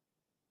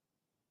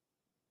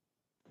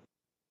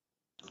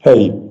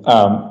 Hey,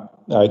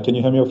 can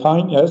you hear me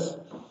fine? Yes?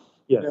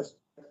 Yes.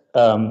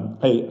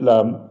 Hey,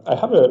 I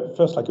have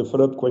first a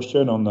follow-up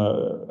question on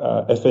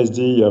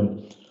FSD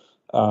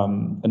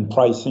and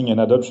pricing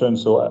and adoption.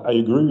 So I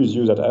agree with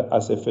you that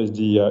as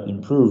FSD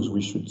improves,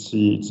 we should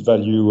see its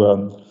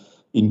value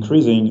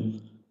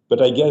increasing.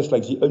 But I guess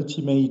the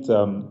ultimate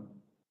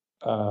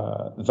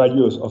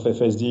value of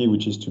FSD,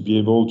 which is to be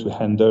able to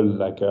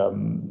handle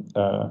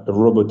a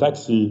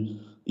robo-taxi,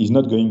 is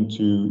not going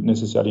to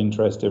necessarily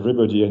interest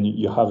everybody. And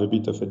you have a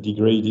bit of a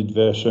degraded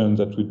version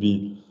that would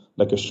be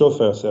like a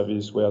chauffeur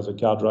service where the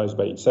car drives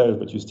by itself,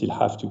 but you still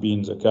have to be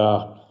in the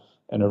car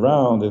and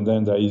around. And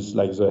then there is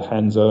the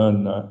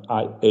hands-on,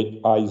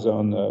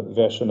 eyes-on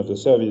version of the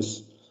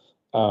service.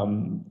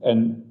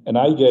 And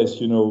I guess,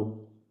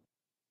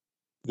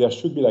 there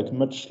should be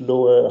much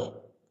lower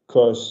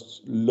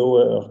cost,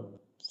 lower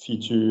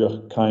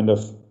feature kind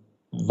of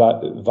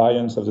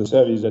variants of the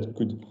service that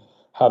could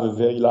have a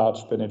very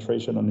large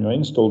penetration on your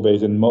install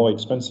base and more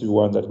expensive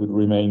one that would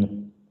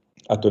remain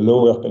at a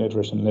lower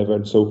penetration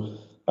level. So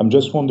I'm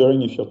just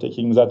wondering if you're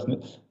taking that.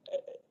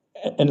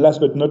 And last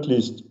but not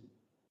least,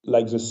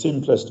 the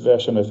simplest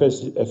version of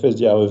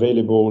FSD are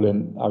available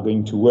and are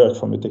going to work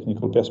from a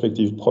technical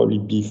perspective probably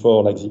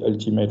before the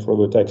ultimate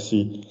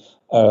robotaxi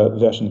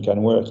version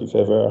can work, if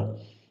ever.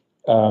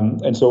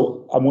 And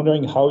so I'm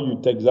wondering how you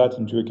take that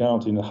into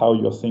account in how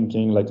you're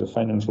thinking the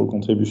financial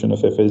contribution of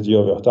FSD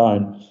over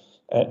time,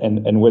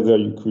 and whether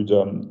you could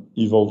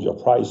evolve your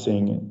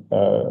pricing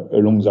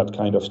along that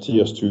kind of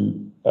tiers to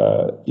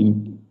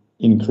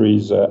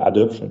increase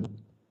adoption.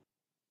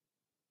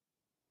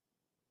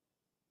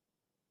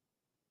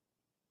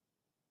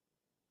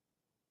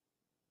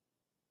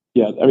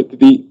 Yeah, I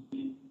mean,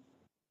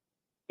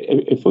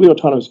 a fully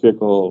autonomous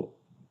vehicle,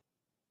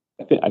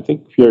 I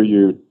think here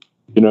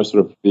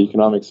sort of the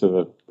economics of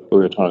a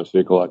fully autonomous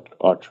vehicle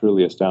are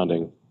truly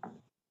astounding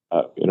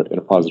in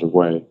a positive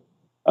way.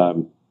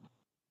 When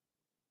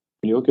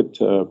you look at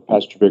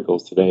passenger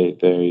vehicles today,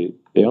 they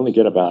only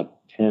get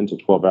about 10 to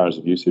 12 hours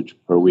of usage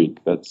per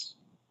week. That's,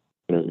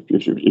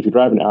 if you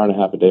drive an hour and a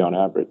half a day on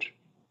average,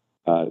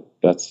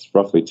 that's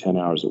roughly 10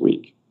 hours a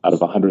week out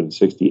of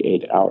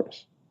 168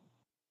 hours.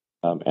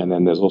 And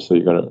then there's also,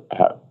 you got to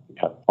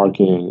have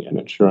parking and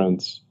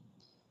insurance.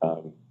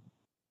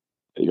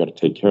 You got to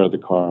take care of the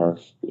car.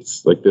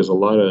 It's there's a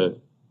lot of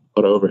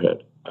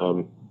overhead.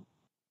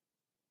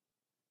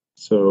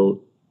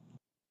 So,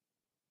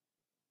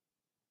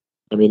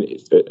 I mean,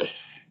 it's the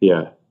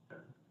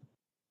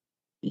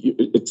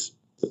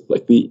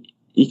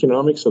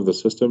economics of the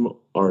system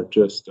are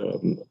just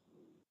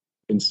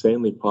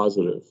insanely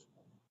positive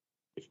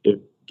if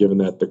given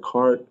that the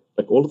car,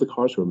 like all of the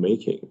cars we're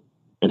making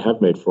and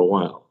have made for a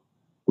while,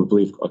 we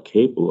believe are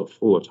capable of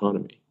full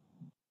autonomy.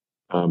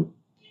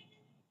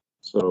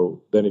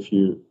 So then if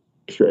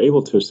you're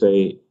able to,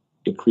 say,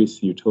 increase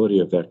the utility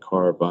of that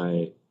car by,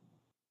 I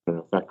don't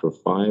know, a factor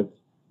of 5,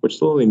 which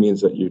still only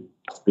means that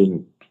it's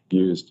being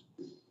used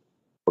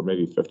for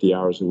maybe 50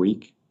 hours a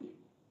week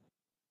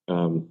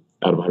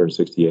out of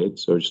 168.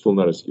 So you're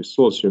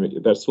still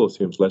assuming that still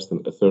assumes less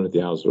than a third of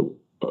the hours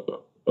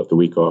of the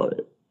week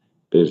it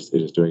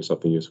is doing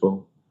something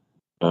useful.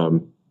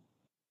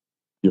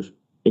 You've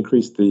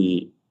increased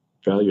the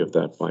value of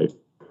that by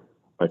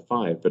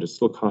 5, but it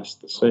still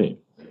costs the same.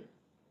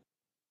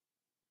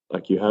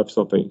 Like you have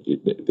something,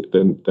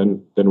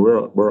 then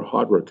we're a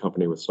hardware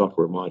company with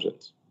software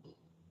margins.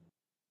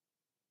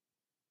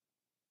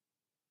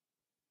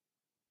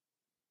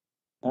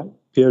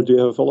 Pierre, do you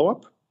have a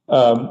follow-up?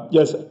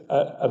 Yes,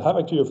 I'll have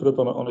actually a follow-up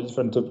on a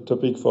different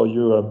topic for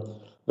you,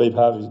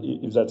 Vaibhav,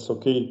 if that's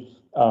okay.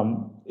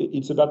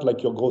 It's about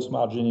like your gross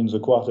margin in the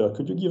quarter.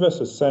 Could you give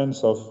us a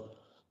sense of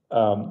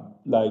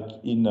like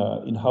in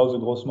how the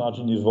gross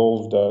margin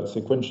evolved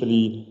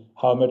sequentially?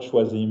 How much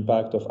was the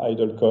impact of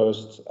idle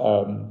costs?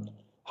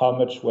 How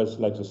much was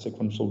like the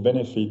sequential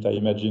benefit, I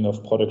imagine,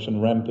 of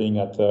production ramping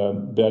at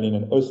Berlin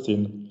and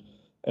Austin?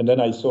 And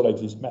then I saw like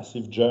this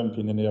massive jump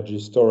in energy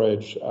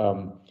storage,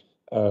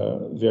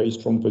 very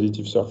strong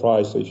positive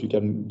surprise. So if you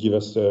can give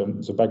us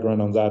the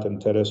background on that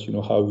and tell us,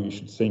 how we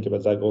should think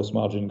about that gross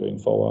margin going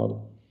forward.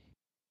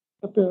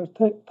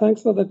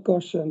 Thanks for that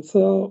question.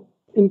 So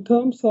in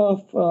terms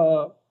of,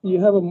 you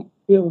have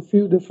a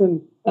few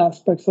different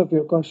aspects of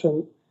your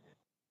question.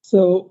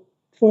 So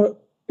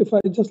if I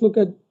just look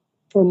at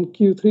from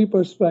Q3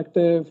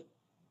 perspective,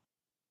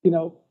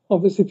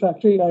 obviously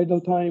factory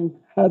idle time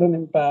had an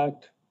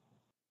impact.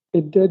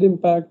 It did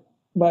impact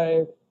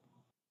by,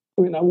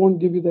 I won't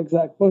give you the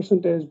exact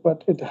percentage,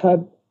 but it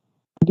had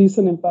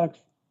decent impact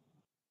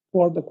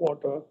for the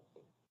quarter.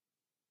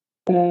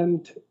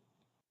 And,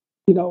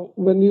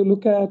 when you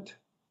look at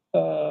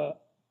the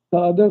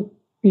other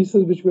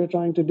pieces which we're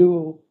trying to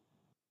do,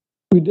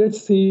 we did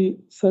see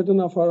certain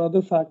of our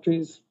other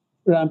factories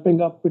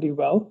ramping up pretty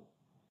well,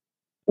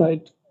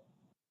 right?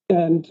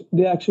 And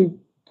they actually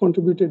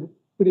contributed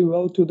pretty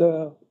well to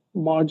the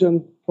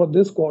margin for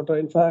this quarter.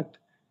 In fact,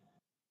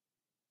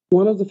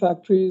 one of the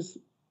factories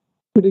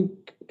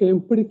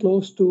came pretty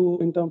close to,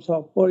 in terms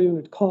of per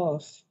unit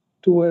costs,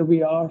 to where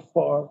we are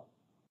for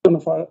one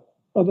of our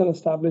other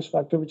established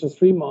factory, which is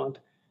Fremont.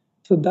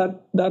 So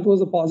that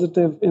was a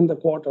positive in the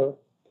quarter.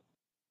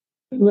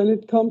 And when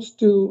it comes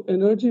to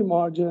energy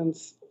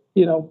margins,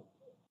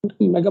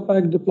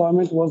 Megapack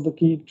deployment was the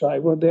key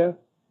driver there.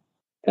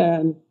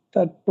 And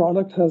that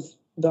product has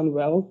done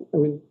well.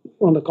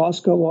 On the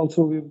cost curve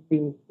also, we've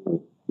been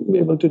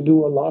able to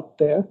do a lot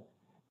there.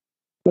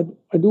 But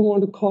I do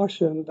want to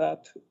caution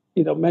that,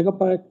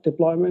 Megapack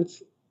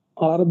deployments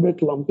are a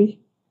bit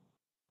lumpy.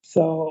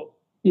 So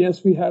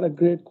yes, we had a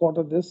great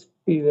quarter this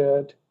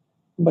period,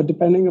 but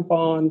depending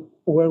upon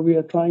where we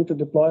are trying to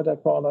deploy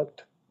that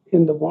product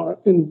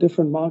in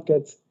different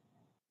markets,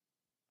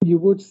 you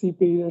would see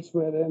periods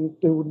wherein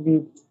there would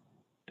be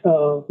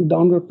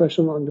downward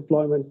pressure on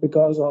deployment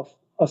because of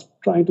us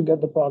trying to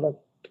get the product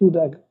to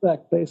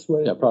that place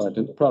where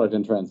product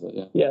in transit.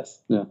 Yeah.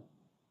 Yes. Yeah.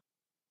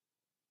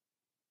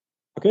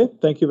 Okay,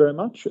 thank you very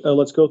much.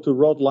 Let's go to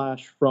Rod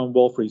Lash from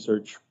Wolfe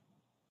Research.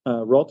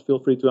 Rod, feel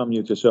free to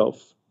unmute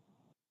yourself.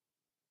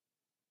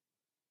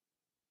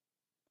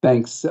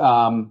 Thanks.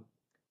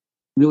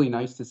 Really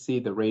nice to see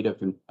the rate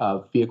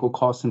of vehicle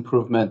cost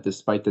improvement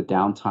despite the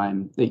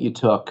downtime that you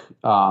took.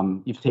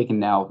 You've taken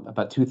now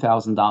about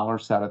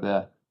 $2,000 out of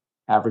the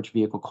average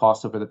vehicle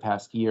cost over the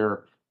past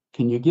year.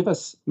 Can you give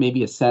us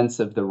maybe a sense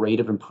of the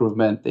rate of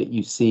improvement that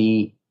you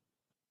see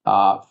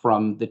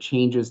from the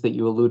changes that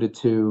you alluded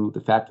to,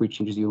 the factory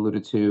changes you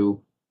alluded to?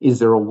 Is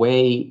there a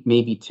way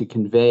maybe to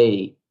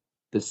convey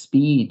the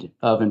speed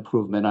of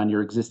improvement on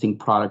your existing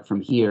product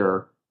from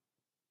here?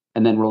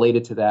 And then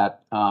related to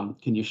that,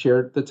 can you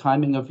share the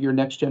timing of your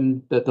next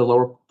gen, the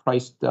lower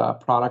priced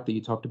product that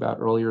you talked about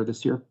earlier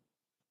this year?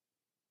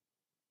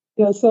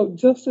 Yeah, so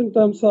just in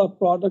terms of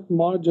product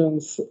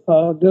margins,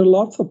 there are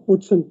lots of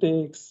puts and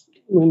takes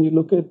when you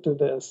look into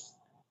this.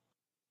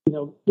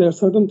 There are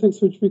certain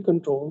things which we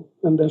control,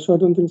 and there are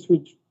certain things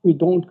which we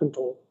don't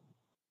control.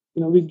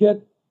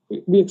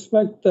 We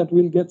expect that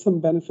we'll get some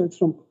benefits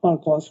from our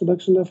cost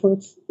reduction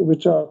efforts,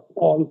 which are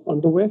all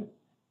underway.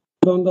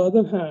 But on the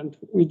other hand,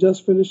 we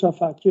just finished our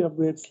factory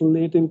upgrades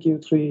late in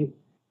Q3.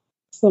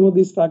 Some of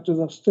these factories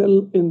are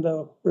still in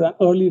the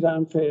early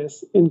ramp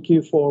phase in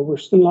Q4. We're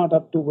still not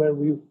up to where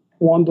we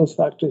want those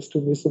factories to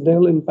be, so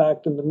they'll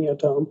impact in the near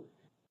term.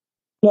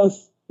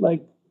 Plus,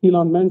 like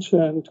Elon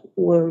mentioned,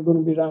 we're going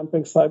to be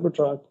ramping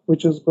Cybertruck,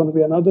 which is going to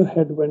be another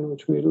headwind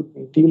which we'll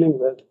be dealing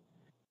with.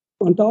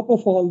 On top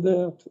of all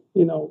that,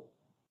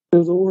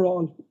 there's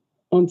overall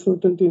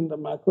uncertainty in the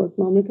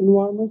macroeconomic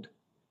environment,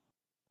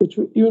 which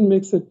even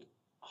makes it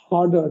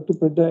harder to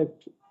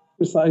predict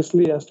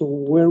precisely as to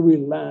where we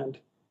land.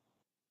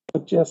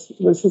 But yes,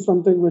 this is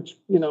something which,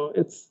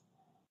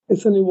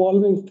 it's an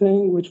evolving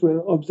thing which we're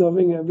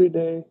observing every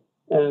day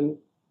and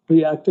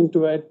reacting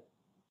to it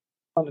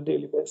on a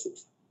daily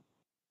basis.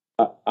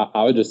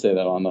 I would just say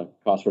that on the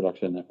cost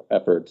reduction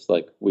efforts,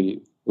 like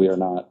we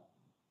are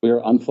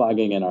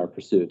unflagging in our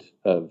pursuit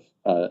of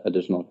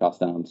additional cost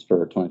downs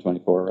for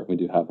 2024. We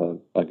do have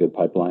a good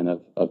pipeline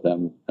of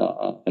them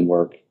and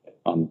work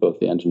on both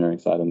the engineering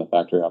side and the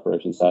factory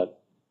operations side.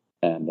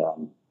 And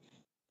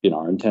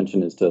our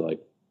intention is to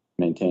like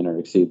maintain or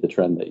exceed the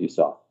trend that you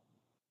saw.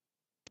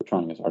 We're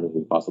trying as hard as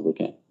we possibly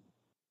can.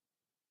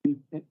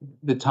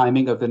 The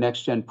timing of the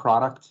next gen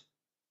product,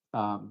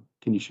 can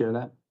you share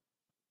that?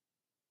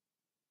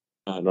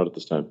 Not at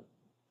this time.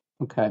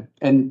 Okay.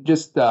 And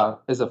just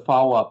as a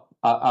follow-up,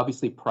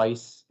 obviously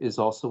price is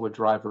also a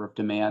driver of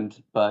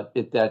demand, but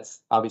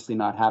that's obviously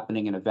not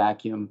happening in a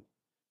vacuum.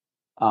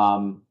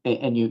 And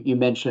you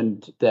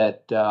mentioned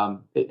that,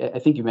 I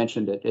think you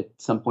mentioned it at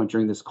some point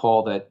during this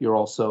call that you're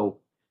also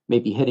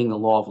maybe hitting the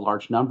law of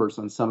large numbers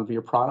on some of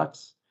your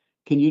products.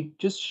 Can you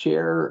just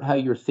share how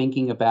you're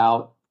thinking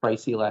about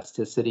price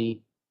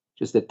elasticity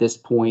just at this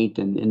point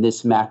and in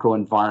this macro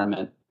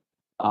environment?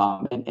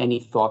 And any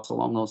thoughts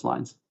along those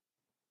lines?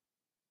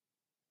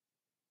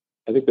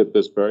 I think that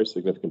there's very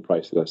significant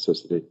price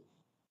elasticity.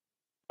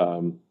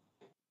 I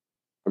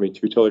mean,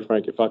 to be totally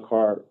frank, if our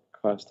car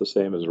cost the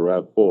same as a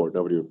RAV4,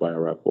 nobody would buy a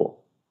RAV4.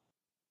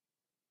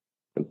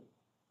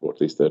 Or at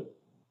least they're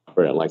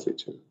very unlikely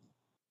to.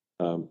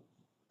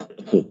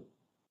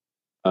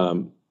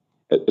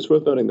 It's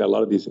worth noting that a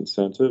lot of these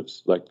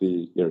incentives, like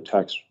the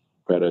tax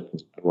credit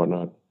and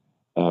whatnot,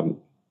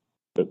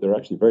 they're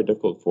actually very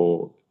difficult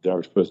for the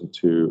average person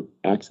to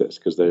access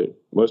because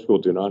most people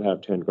do not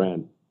have 10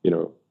 grand,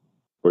 or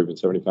even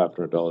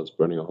 $7,500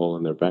 burning a hole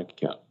in their bank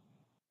account.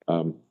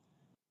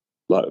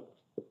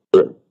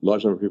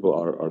 Large number of people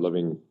are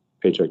living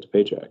paycheck to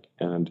paycheck,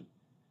 and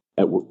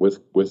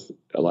with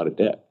a lot of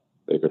debt.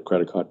 They've got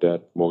credit card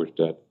debt, mortgage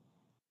debt.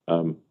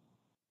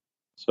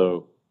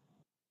 So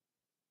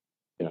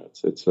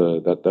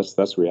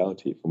that's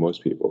reality for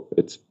most people.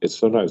 It's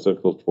sometimes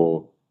difficult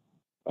for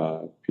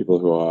people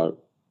who are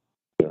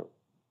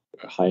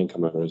high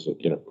income earners.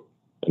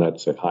 And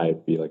I'd say high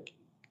would be like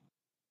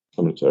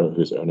someone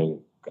who's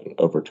earning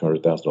over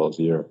 $200,000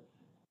 a year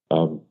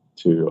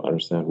to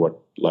understand what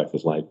life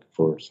is like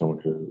for someone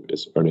who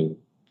is earning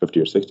 $50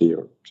 or $60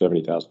 or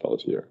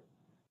 $70,000 a year,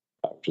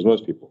 which is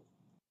most people.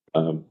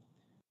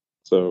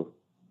 So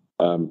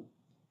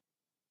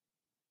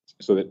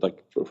that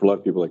like for a lot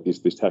of people, like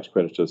these tax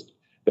credits just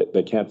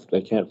they can't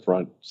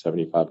front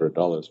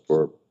 $7,500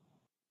 for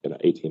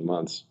 18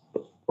 months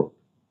or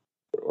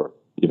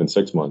even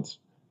 6 months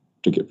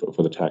to get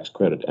for the tax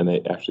credit, and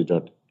they actually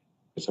don't.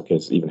 In some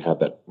cases, even have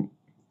that. They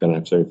don't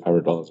have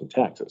 $7,500 in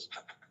taxes.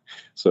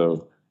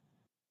 So,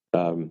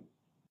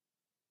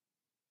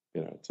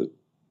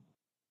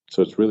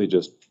 it's really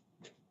just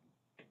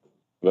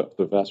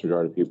the vast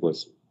majority of people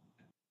is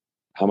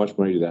how much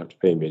money do they have to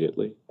pay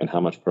immediately and how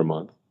much per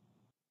month.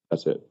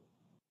 That's it.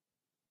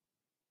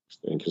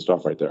 And you can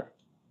stop right there.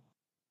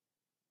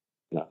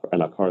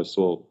 And a car is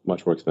still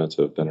much more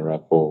expensive than a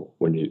RAV4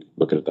 when you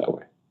look at it that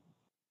way.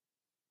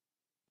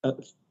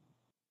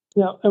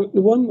 Yeah,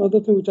 one other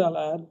thing which I'll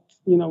add,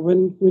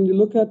 when you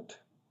look at,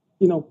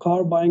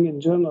 car buying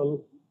in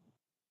general,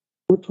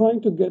 we're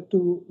trying to get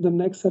to the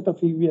next set of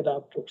EV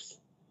adapters.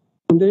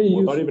 And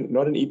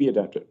not an EV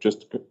adapter,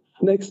 just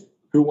next.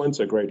 Who wants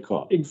a great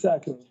car?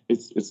 Exactly.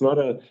 It's not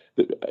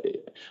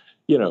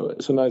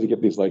sometimes you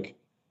get these like,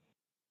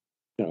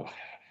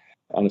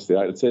 honestly,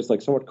 I'd say it's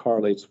like somewhat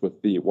correlates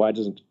with the why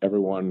doesn't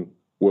everyone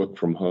work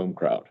from home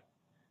crowd.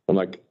 I'm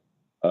like,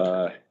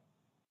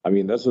 I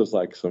mean, this is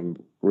like some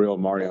real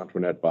Marie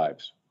Antoinette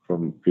vibes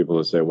from people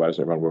that say, why does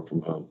everyone work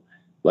from home?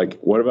 Like,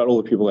 what about all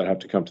the people that have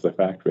to come to the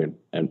factory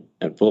and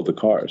fill the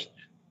cars?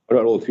 What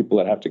about all the people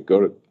that have to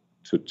go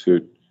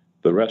to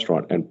the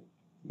restaurant and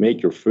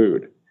make your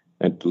food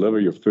and deliver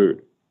your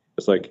food?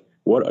 It's like,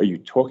 what are you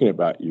talking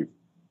about?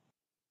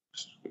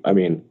 I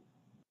mean,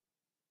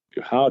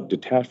 how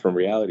detached from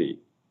reality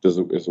does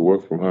the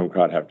work from home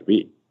crowd have to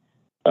be?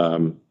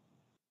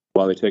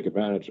 While they take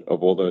advantage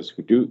of all those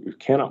who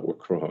cannot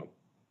work from home.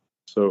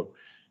 So,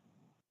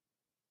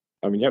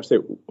 I mean, you have to say,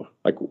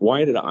 like,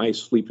 why did I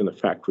sleep in the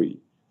factory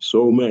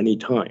so many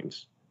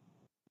times?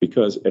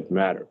 Because it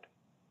mattered.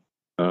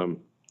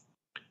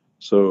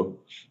 So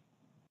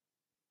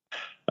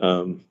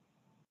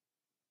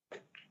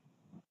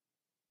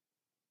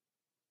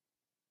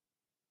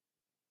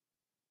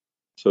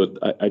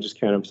I just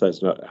can't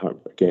emphasize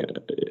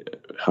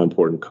how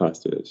important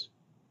cost is.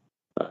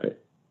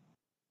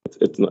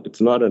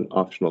 It's not an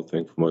optional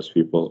thing for most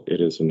people.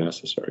 It is a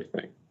necessary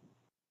thing.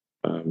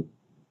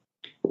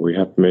 We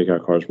have to make our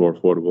cars more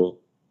affordable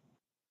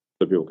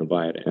so people can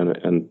buy it.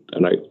 And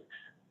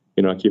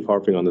I keep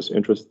harping on this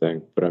interest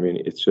thing, but I mean,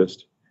 it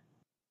just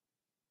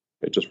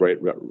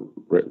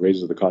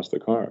raises the cost of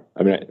the car.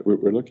 I mean,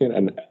 we're looking at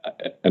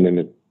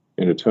an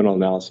internal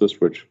analysis,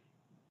 which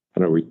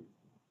we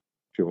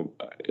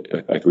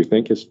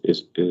think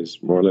is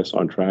more or less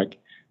on track,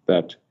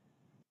 that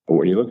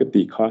when you look at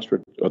the cost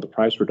or the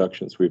price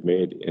reductions we've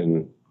made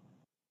in,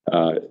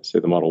 say,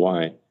 the Model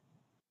Y,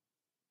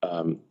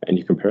 and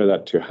you compare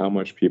that to how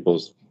much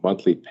people's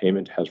monthly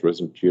payment has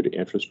risen due to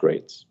interest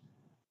rates,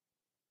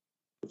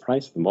 the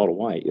price of the Model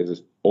Y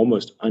is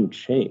almost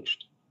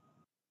unchanged.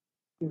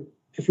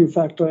 If you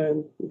factor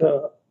in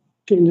the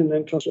change in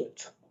interest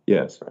rates.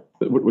 Yes,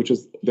 which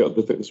is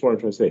that's what I'm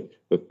trying to say.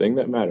 The thing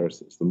that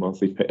matters is the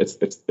monthly pay.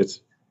 It's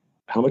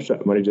how much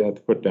money do they have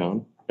to put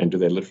down, and do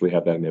they literally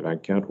have that in their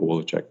bank account, or will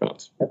the check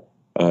bounce?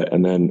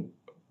 And then,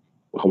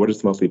 what is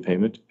the monthly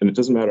payment? And it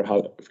doesn't matter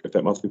if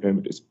that monthly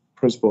payment is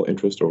principal,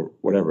 interest, or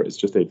whatever. It's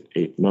just a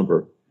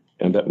number,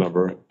 and that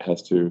number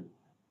has to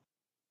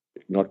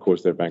not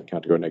cause their bank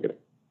account to go negative.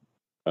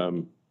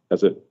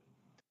 That's it.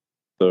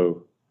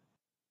 So,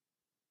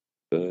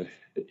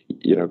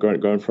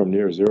 going from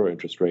near zero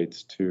interest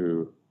rates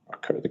to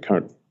the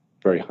current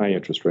very high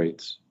interest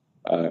rates,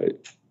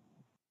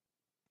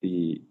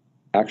 the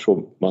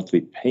actual monthly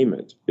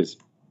payment is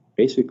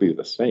basically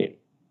the same.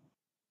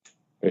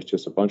 It's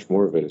just a bunch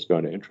more of it is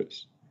going to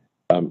interest.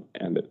 And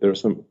there are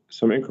some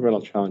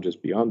incremental challenges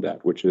beyond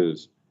that, which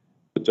is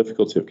the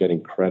difficulty of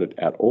getting credit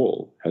at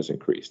all has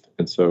increased.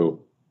 And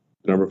so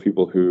the number of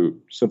people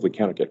who simply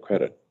cannot get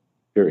credit,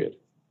 period.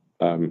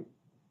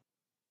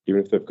 Even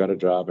if they've got a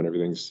job and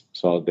everything's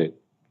solid,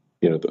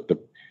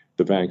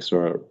 the banks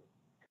are,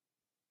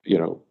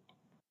 a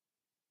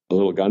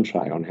little gun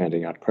shy on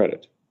handing out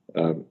credit,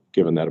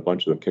 given that a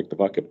bunch of them kicked the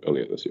bucket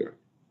earlier this year.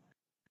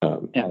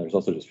 Yeah, there's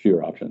also just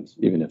fewer options.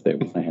 Even if they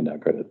want to hand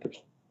out credit,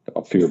 there's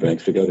fewer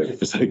banks to go to.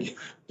 It's like,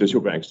 does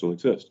your bank still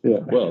exist? Yeah.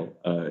 Well,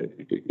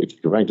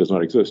 if your bank does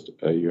not exist,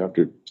 you have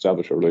to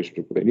establish a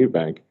relationship with a new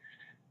bank.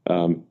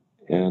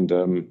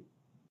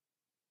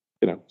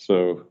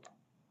 So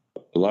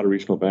a lot of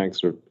regional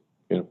banks are,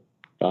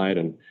 died,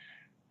 and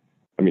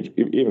I mean,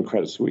 even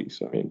Credit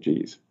Suisse. I mean,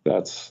 geez,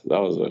 that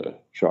was a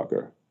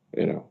shocker.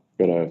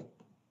 Got a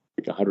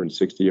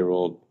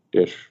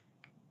 160-year-old-ish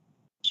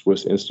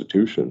Swiss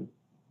institution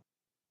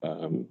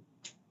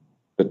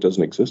that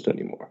doesn't exist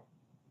anymore.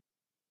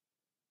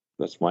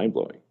 That's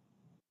mind-blowing.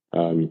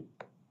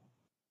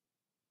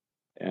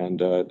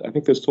 And I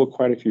think there's still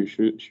quite a few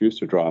shoes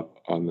to drop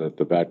on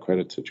the bad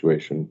credit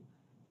situation.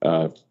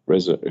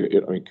 Commercial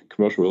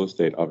real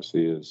estate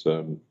obviously is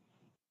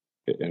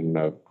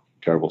in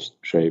terrible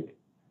shape.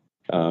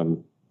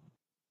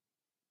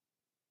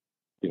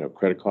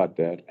 Credit card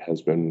debt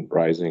has been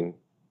rising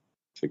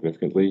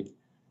significantly.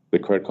 The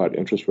credit card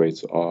interest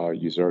rates are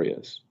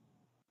usurious.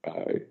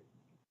 Over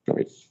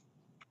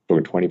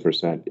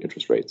 20%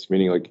 interest rates,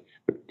 meaning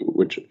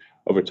which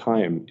over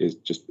time it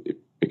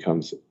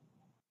becomes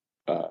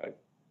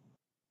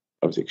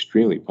obviously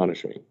extremely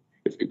punishing.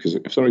 Because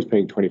if somebody's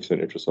paying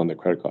 20% interest on their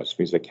credit cards, it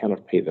means they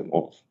cannot pay them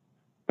off.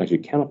 And if you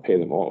cannot pay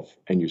them off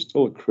and you're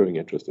still accruing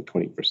interest at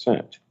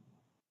 20%,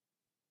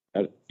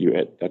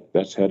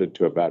 that's headed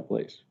to a bad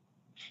place.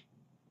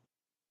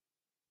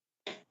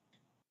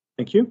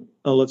 Thank you.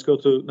 Let's go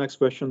to next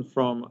question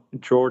from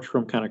George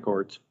from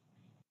Canaccord.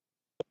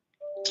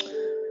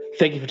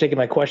 Thank you for taking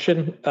my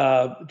question.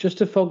 Just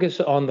to focus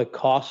on the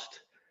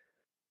cost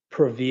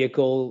per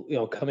vehicle,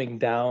 coming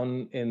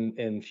down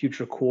in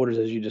future quarters,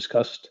 as you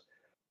discussed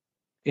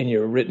in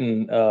your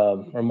written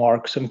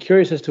remarks. I'm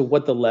curious as to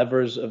what the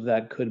levers of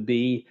that could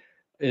be.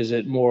 Is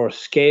it more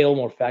scale,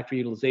 more factory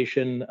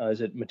utilization?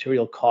 Is it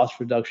material cost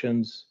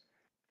reductions?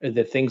 Are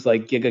there things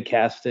like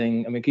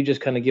gigacasting? I mean, can you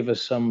just kind of give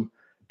us some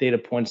data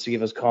points to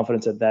give us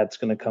confidence that that's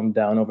going to come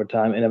down over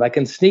time? And if I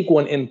can sneak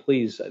one in,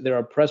 please. There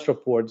are press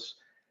reports,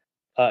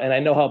 and I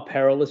know how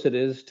perilous it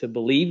is to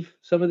believe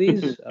some of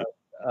these,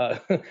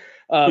 but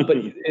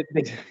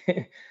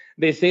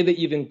they say that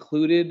you've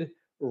included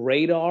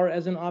radar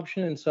as an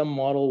option in some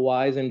Model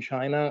Ys in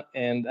China,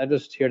 and I'm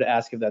just here to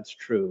ask if that's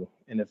true,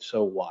 and if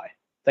so, why?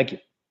 Thank you.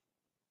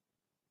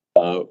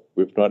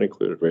 We've not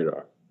included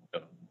radar.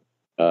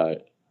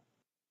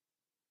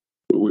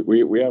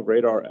 We have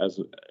radar as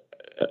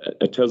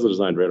a Tesla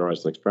designed radar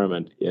as an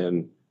experiment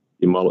in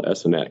the Model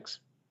S and X.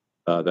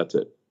 That's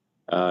it.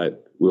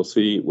 We'll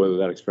see whether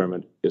that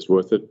experiment is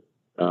worth it.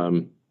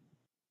 But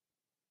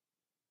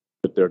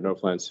there are no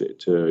plans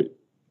to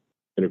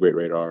integrate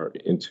radar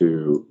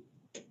into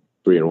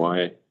 3 and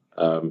Y.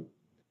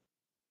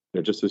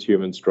 Just as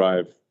humans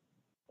drive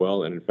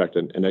well, and in fact,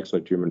 an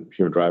excellent human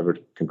driver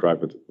can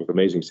drive with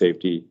amazing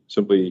safety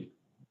simply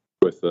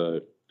with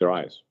their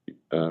eyes.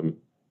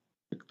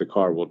 The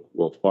car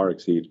will far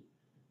exceed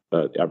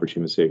the average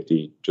human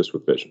safety just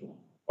with vision,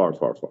 far,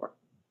 far, far.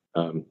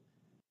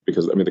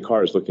 Because the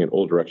car is looking in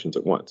all directions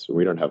at once, and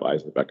we don't have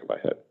eyes in the back of our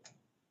head.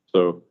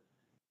 So,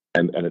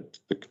 the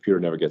computer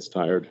never gets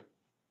tired,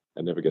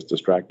 and never gets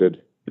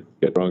distracted,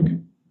 get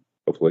drunk,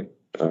 hopefully.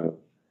 So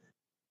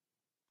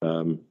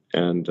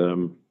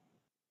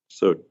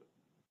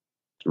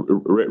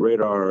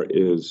radar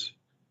is,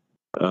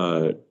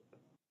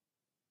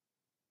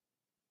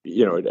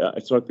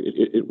 it's not.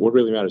 What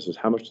really matters is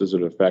how much does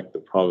it affect the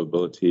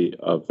probability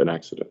of an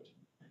accident,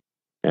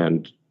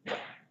 and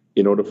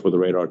in order for the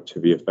radar to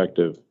be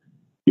effective,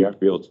 you have to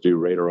be able to do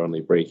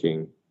radar-only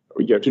braking,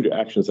 or you have to do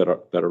actions that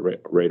are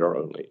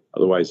radar-only.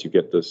 Otherwise, you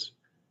get this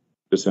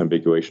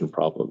disambiguation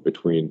problem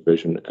between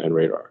vision and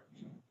radar.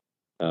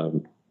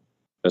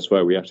 That's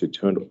why we actually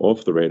turned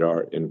off the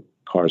radar in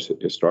cars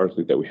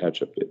historically that we had.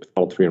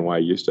 All 3 and Y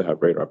used to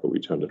have radar, but we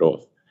turned it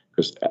off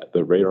because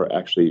the radar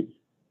actually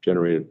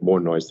generated more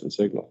noise than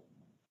signal.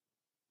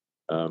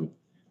 Now,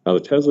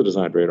 the Tesla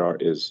designed radar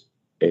is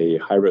a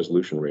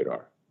high-resolution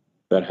radar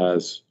that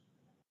has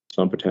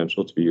some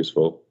potential to be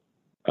useful,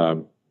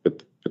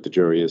 but the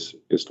jury is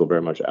still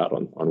very much out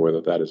on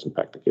whether that is in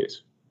fact the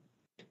case.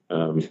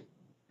 On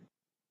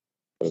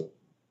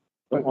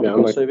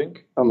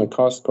the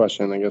cost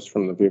question, I guess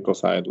from the vehicle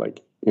side,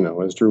 like,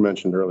 as Drew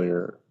mentioned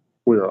earlier,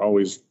 we are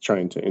always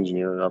trying to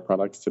engineer our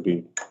products to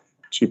be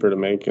cheaper to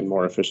make and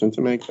more efficient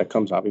to make. That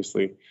comes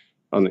obviously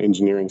on the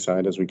engineering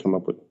side as we come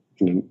up with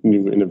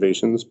new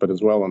innovations, but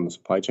as well on the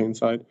supply chain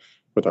side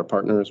with our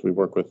partners. We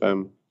work with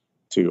them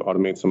to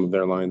automate some of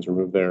their lines,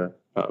 remove their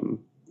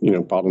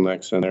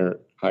bottlenecks and their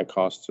high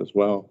costs as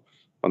well.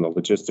 On the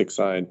logistics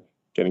side,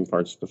 getting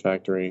parts to the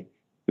factory.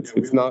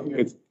 It's not go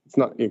ahead.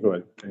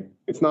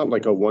 It's not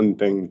like a one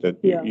thing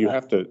that you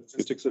have to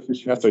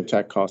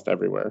attack cost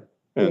everywhere,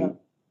 and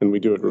we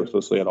do it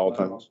ruthlessly at all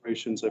times.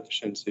 Operations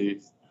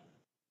efficiency,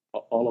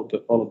 all of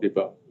the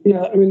above.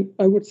 Yeah, I mean,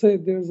 I would say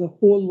there's a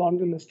whole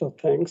laundry list of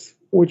things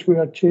which we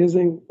are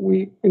chasing.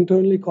 We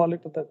internally call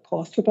it the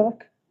cost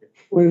attack,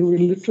 where we're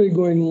literally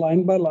going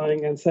line by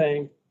line and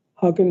saying,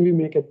 how can we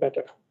make it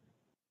better?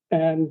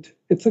 And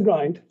it's a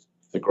grind.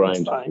 It's a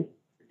grind.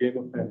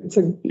 It's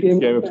a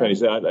game of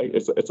pennies.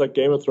 It's like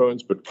Game of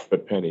Thrones,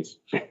 but pennies.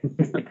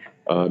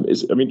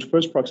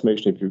 First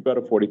approximation, if you've got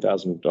a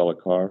 $40,000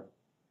 car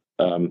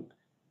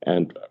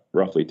and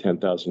roughly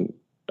 10,000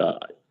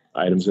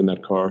 items in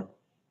that car,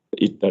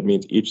 that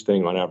means each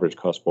thing on average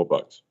costs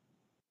 $4.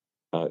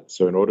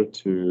 So in order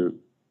to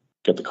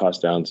get the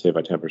cost down, say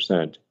by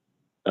 10%,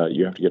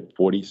 you have to get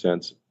 40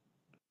 cents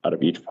out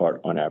of each part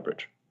on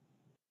average.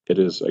 It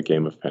is a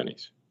game of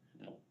pennies.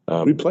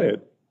 We play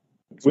it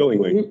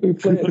willingly. We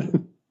play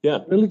it. Yeah,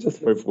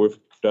 religiously. We've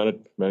done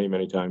it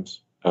many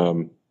times,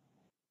 even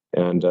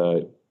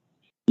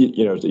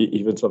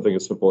something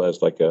as simple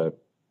as like a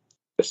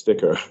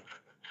sticker.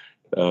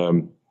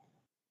 Like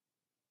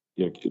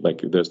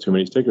there's too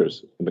many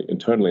stickers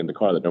internally in the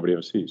car that nobody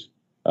ever sees.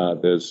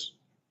 There's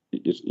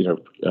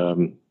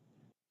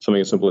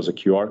something as simple as a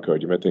QR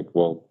code. You might think,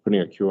 well,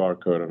 putting a QR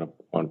code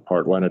on a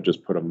part, why not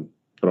just put them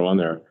on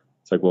there?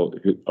 It's like, well,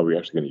 are we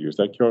actually going to use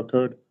that QR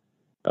code?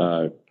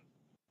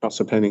 Costs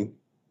a penny.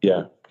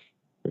 Yeah,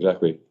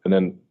 exactly. And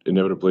then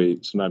inevitably,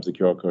 sometimes the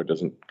QR code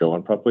doesn't go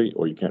on properly,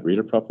 or you can't read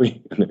it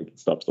properly, and then it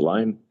stops the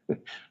line.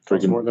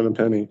 Costs more than a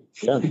penny.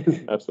 Yeah,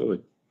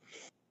 absolutely.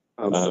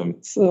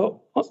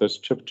 So it's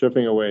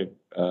chipping away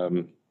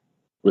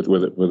with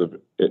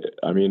it.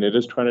 I mean, it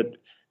is trying to.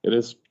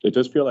 It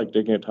does feel like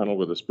digging a tunnel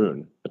with a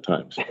spoon at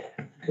times.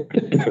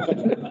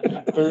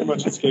 Very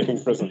much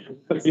escaping prison.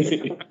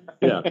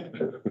 Yeah.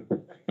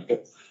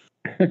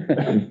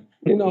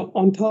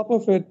 On top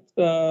of it,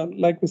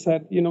 like we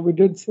said, we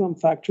did some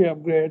factory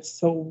upgrades,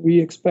 so we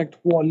expect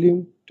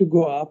volume to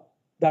go up.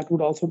 That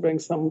would also bring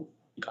some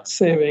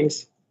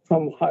savings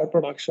from higher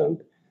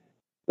production.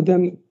 But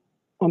then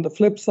on the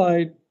flip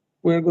side,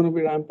 we're going to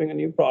be ramping a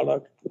new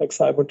product like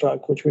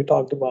Cybertruck, which we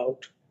talked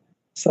about.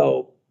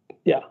 So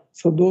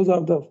those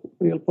are the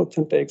real puts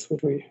and takes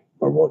which we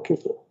are working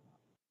through.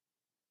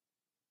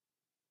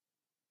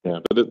 Yeah,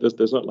 but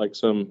there's not like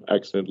some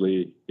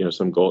accidentally,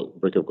 some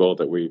brick of gold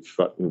that we've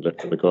gotten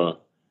left in the car,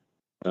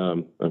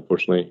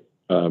 unfortunately.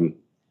 And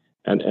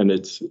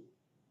it's,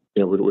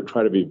 we're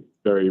trying to be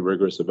very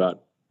rigorous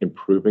about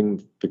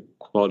improving the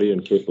quality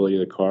and capability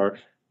of the car,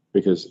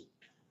 because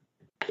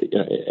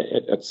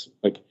it's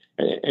like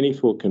any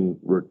fool can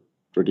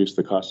reduce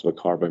the cost of a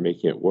car by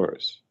making it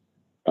worse,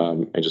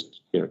 and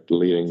just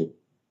deleting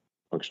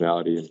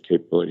functionality and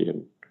capability,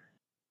 and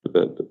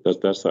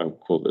that's how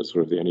cool this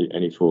sort of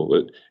any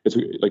fool. It's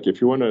like if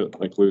you want to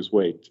lose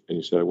weight and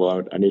you say,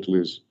 well, I need to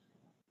lose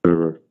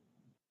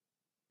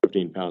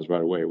 15 pounds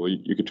right away. Well,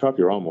 you could chop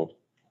your arm off,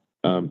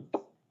 but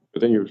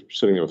then you're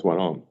sitting there with one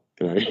arm,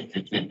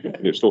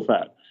 and you're still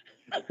fat.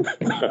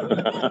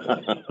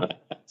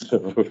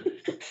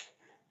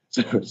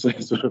 so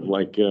it's sort of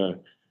like, you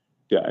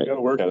gotta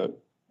work at it.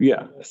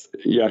 Yeah,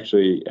 you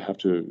actually have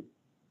to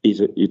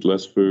eat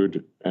less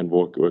food and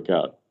work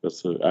out.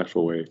 That's the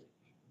actual way.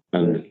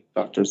 And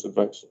doctor's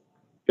advice.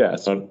 Yeah,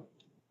 it's not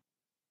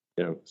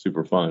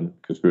super fun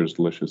because food is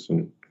delicious,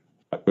 and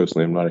I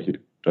personally am not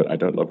I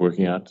don't love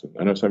working out.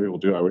 I know some people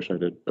do. I wish I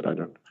did, but I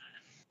don't.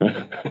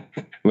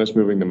 Unless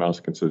moving the mouse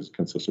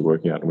consists of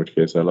working out, in which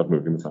case I love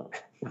moving the mouse.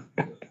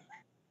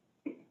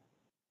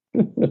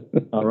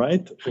 All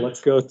right,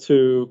 let's go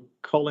to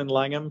Colin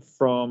Langham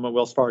from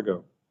Wells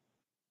Fargo.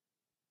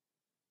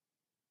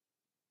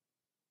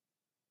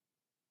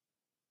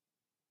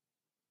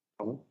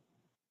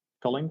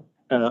 Colin,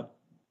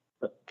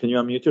 can you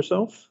unmute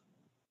yourself?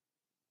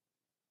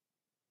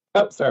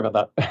 Oh, sorry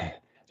about that. Do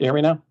you hear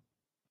me now?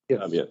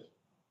 Yes.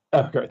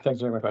 Oh, great. Thanks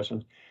for taking my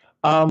question.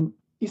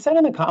 You said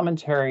in the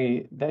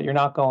commentary that you're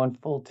not going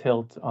full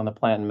tilt on the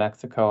plant in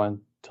Mexico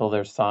until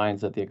there's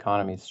signs that the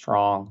economy is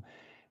strong.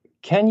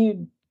 Can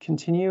you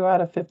continue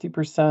at a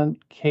 50%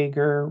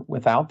 CAGR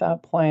without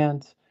that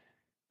plant?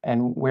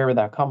 And where would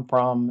that come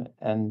from?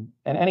 And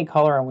any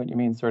color on what you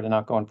mean, sort of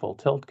not going full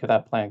tilt? Could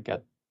that plant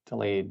get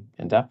delayed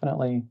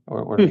indefinitely?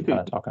 Or what are we kind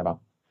of talking about?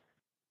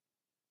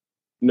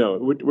 No,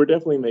 we're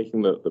definitely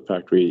making the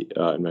factory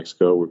in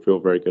Mexico. We feel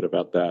very good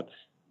about that.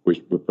 We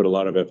put a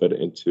lot of effort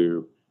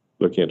into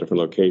looking at different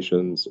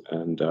locations,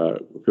 and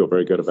we feel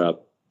very good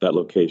about that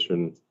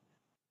location.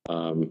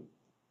 And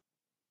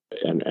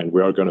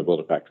we are going to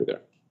build a factory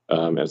there,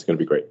 and it's going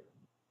to be great.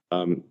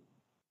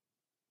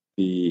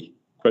 The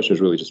question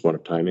is really just one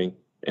of timing,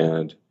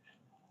 and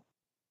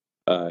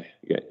I'm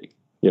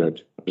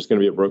just going to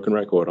be a broken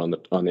record on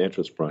the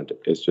interest front.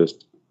 It's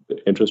just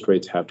the interest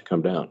rates have to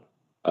come down.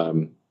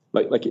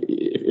 Like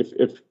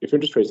if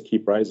interest rates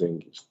keep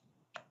rising,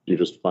 you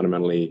just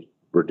fundamentally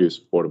reduce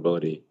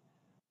affordability.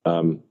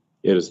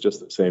 It is just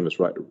the same as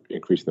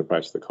increasing the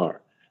price of the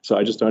car. So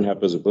I just don't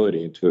have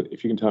visibility into.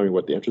 If you can tell me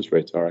what the interest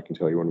rates are, I can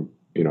tell you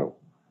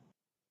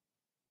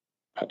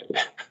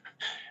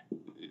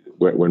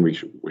when we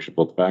should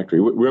build the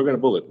factory. We're going to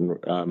build it,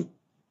 and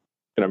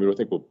we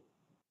think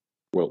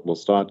we'll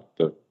start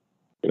the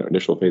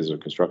initial phases of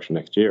construction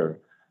next year.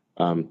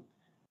 But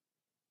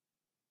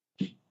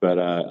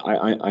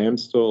I am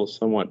still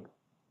somewhat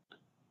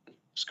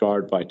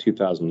scarred by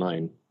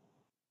 2009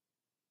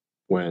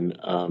 when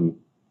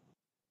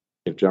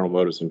General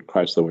Motors and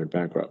Chrysler went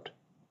bankrupt.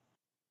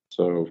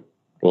 So,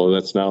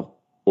 that's now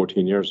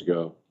 14 years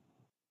ago.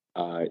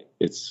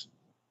 It's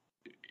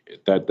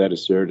that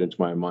is seared into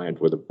my mind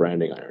with a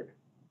branding iron.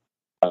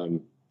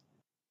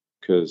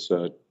 Because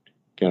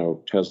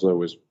Tesla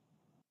was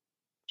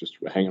just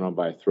hanging on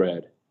by a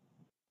thread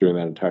during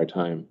that entire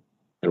time,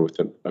 and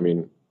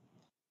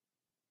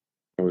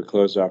and we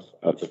closed off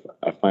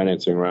a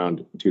financing round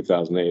in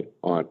 2008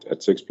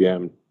 at 6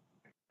 p.m.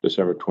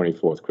 December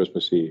 24th,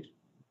 Christmas Eve.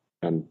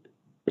 And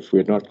if we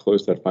had not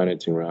closed that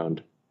financing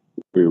round,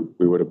 we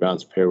would have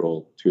bounced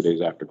payroll 2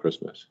 days after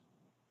Christmas.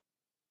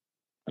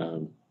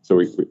 So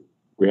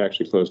we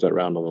actually closed that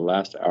round on the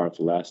last hour of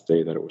the last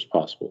day that it was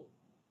possible.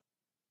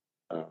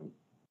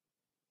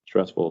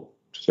 Stressful,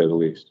 to say the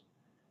least.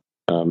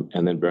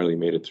 And then barely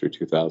made it through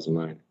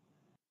 2009.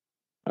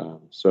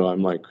 So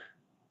I'm like,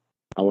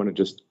 I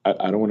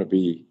don't want to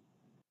be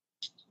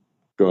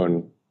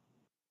going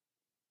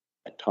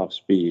at top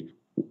speed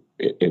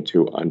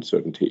into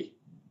uncertainty.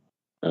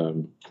 A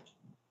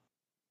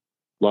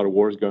lot of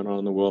wars going on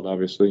in the world,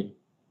 obviously,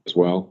 as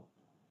well.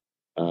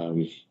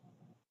 And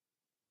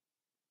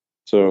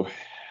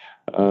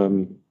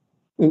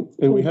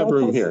we have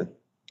room here,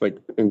 like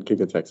in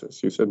Giga,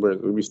 Texas. You said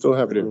we still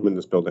have room in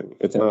this building.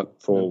 It's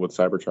not full with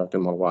Cybertruck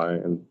and Model Y,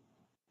 and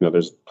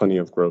there's plenty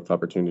of growth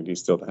opportunities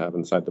still to have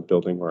inside the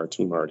building where our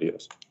team already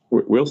is.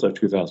 We also have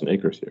 2,000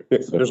 acres here. Yeah,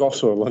 so there's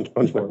also a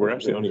bunch more. We're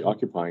actually only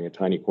occupying a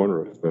tiny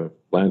corner of the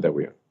land that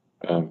we have.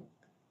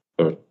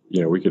 But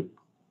we could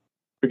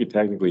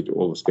technically do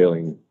all the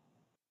scaling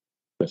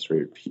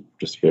necessary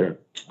just here.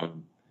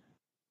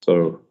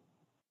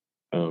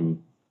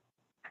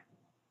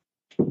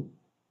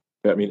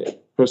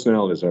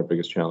 Personnel is our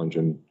biggest challenge,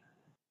 in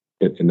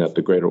that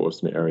the Greater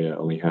Austin area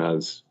only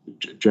has,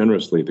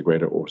 generously, the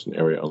Greater Austin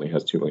area only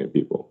has 2 million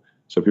people.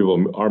 So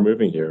people are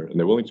moving here, and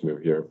they're willing to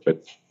move here,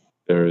 but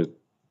there is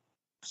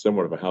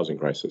somewhat of a housing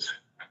crisis.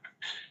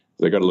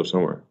 They got to live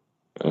somewhere.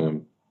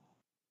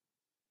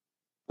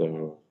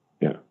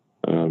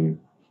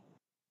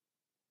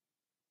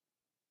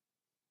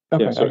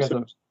 Okay,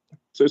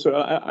 So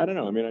I don't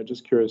know. I'm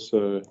just curious.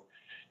 I'm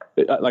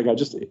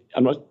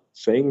not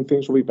saying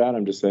things will be bad.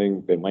 I'm just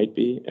saying they might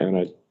be,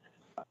 and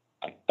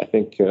I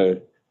think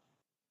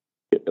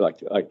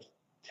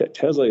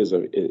Tesla is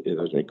an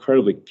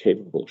incredibly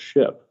capable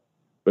ship,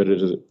 but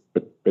if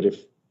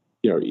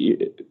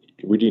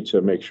we need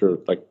to make sure,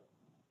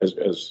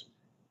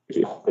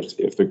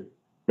 if the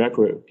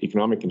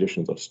macroeconomic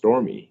conditions are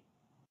stormy,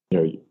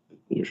 even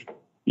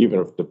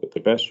if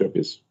the best ship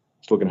is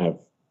still going to have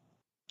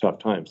tough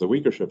times, the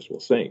weaker ships will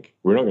sink.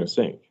 We're not going to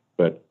sink,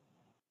 but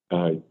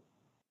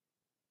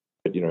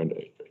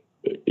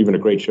even a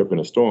great ship in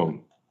a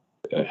storm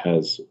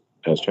has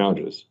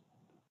challenges.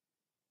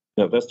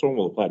 Now that storm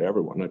will apply to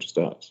everyone, not just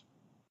us,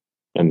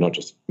 and not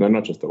just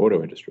the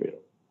auto industry.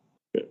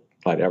 It'll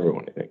apply to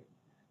everyone, I think.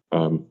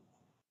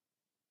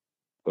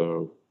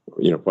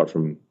 Apart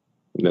from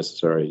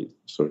necessary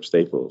sort of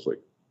staples like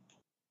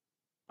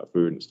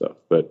food and stuff,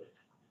 but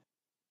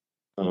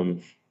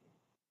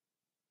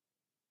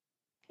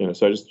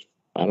so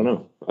I don't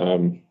know.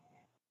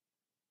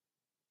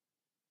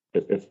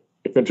 If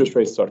interest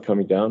rates start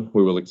coming down,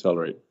 we will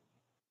accelerate.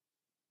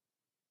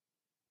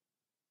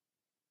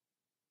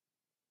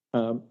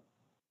 All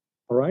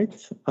right.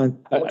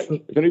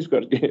 If anybody's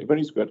got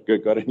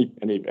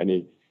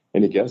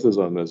any guesses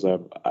on this,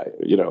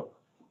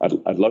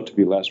 I'd love to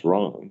be less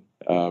wrong.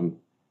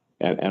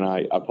 And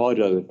I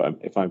apologize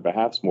if I'm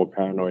perhaps more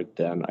paranoid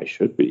than I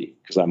should be,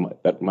 because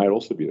that might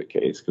also be the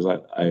case, because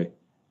I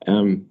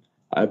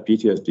have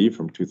PTSD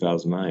from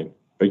 2009,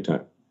 big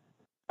time.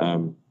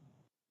 And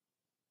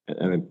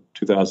in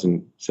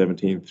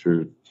 2017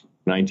 through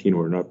 19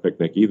 were not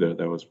picnic either.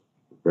 That was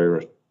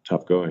very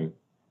tough going.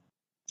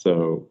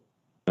 So,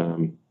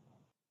 the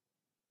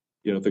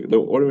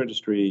auto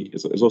industry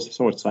is also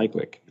somewhat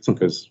cyclic. It's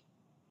because,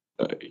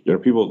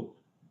 people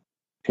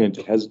tend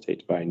to hesitate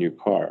to buy a new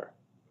car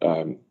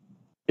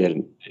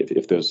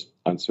if there's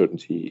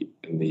uncertainty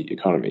in the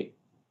economy.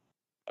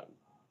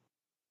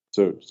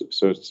 So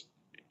it's,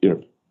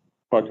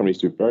 car companies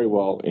do very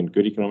well in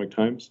good economic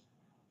times,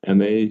 and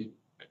they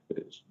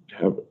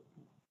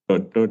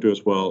don't do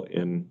as well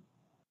in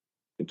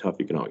tough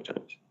economic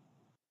times.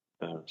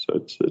 So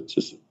it's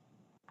just,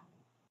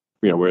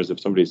 whereas if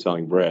somebody's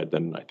selling bread,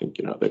 then I think,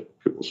 that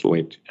people still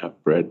need to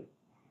have bread.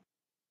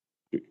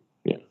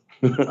 Yeah.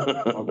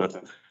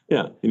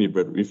 Yeah, you need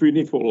bread. You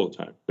need food all the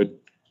time. But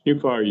new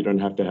car, you don't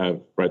have to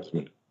have right this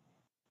minute.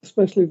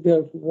 Especially if there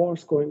are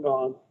wars going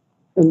on,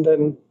 and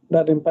then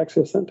that impacts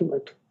your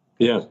sentiment.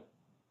 Yeah.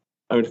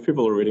 I mean, if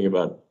people are reading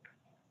about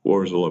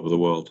wars all over the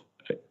world,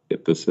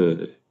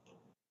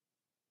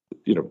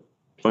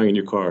 buying a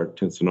new car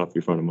tends to not be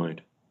front of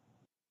mind.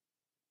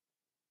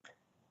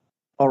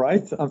 All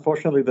right.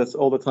 Unfortunately, that's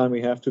all the time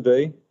we have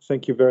today.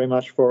 Thank you very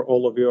much for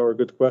all of your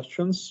good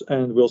questions,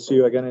 and we'll see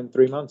you again in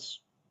 3 months.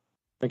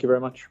 Thank you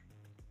very much.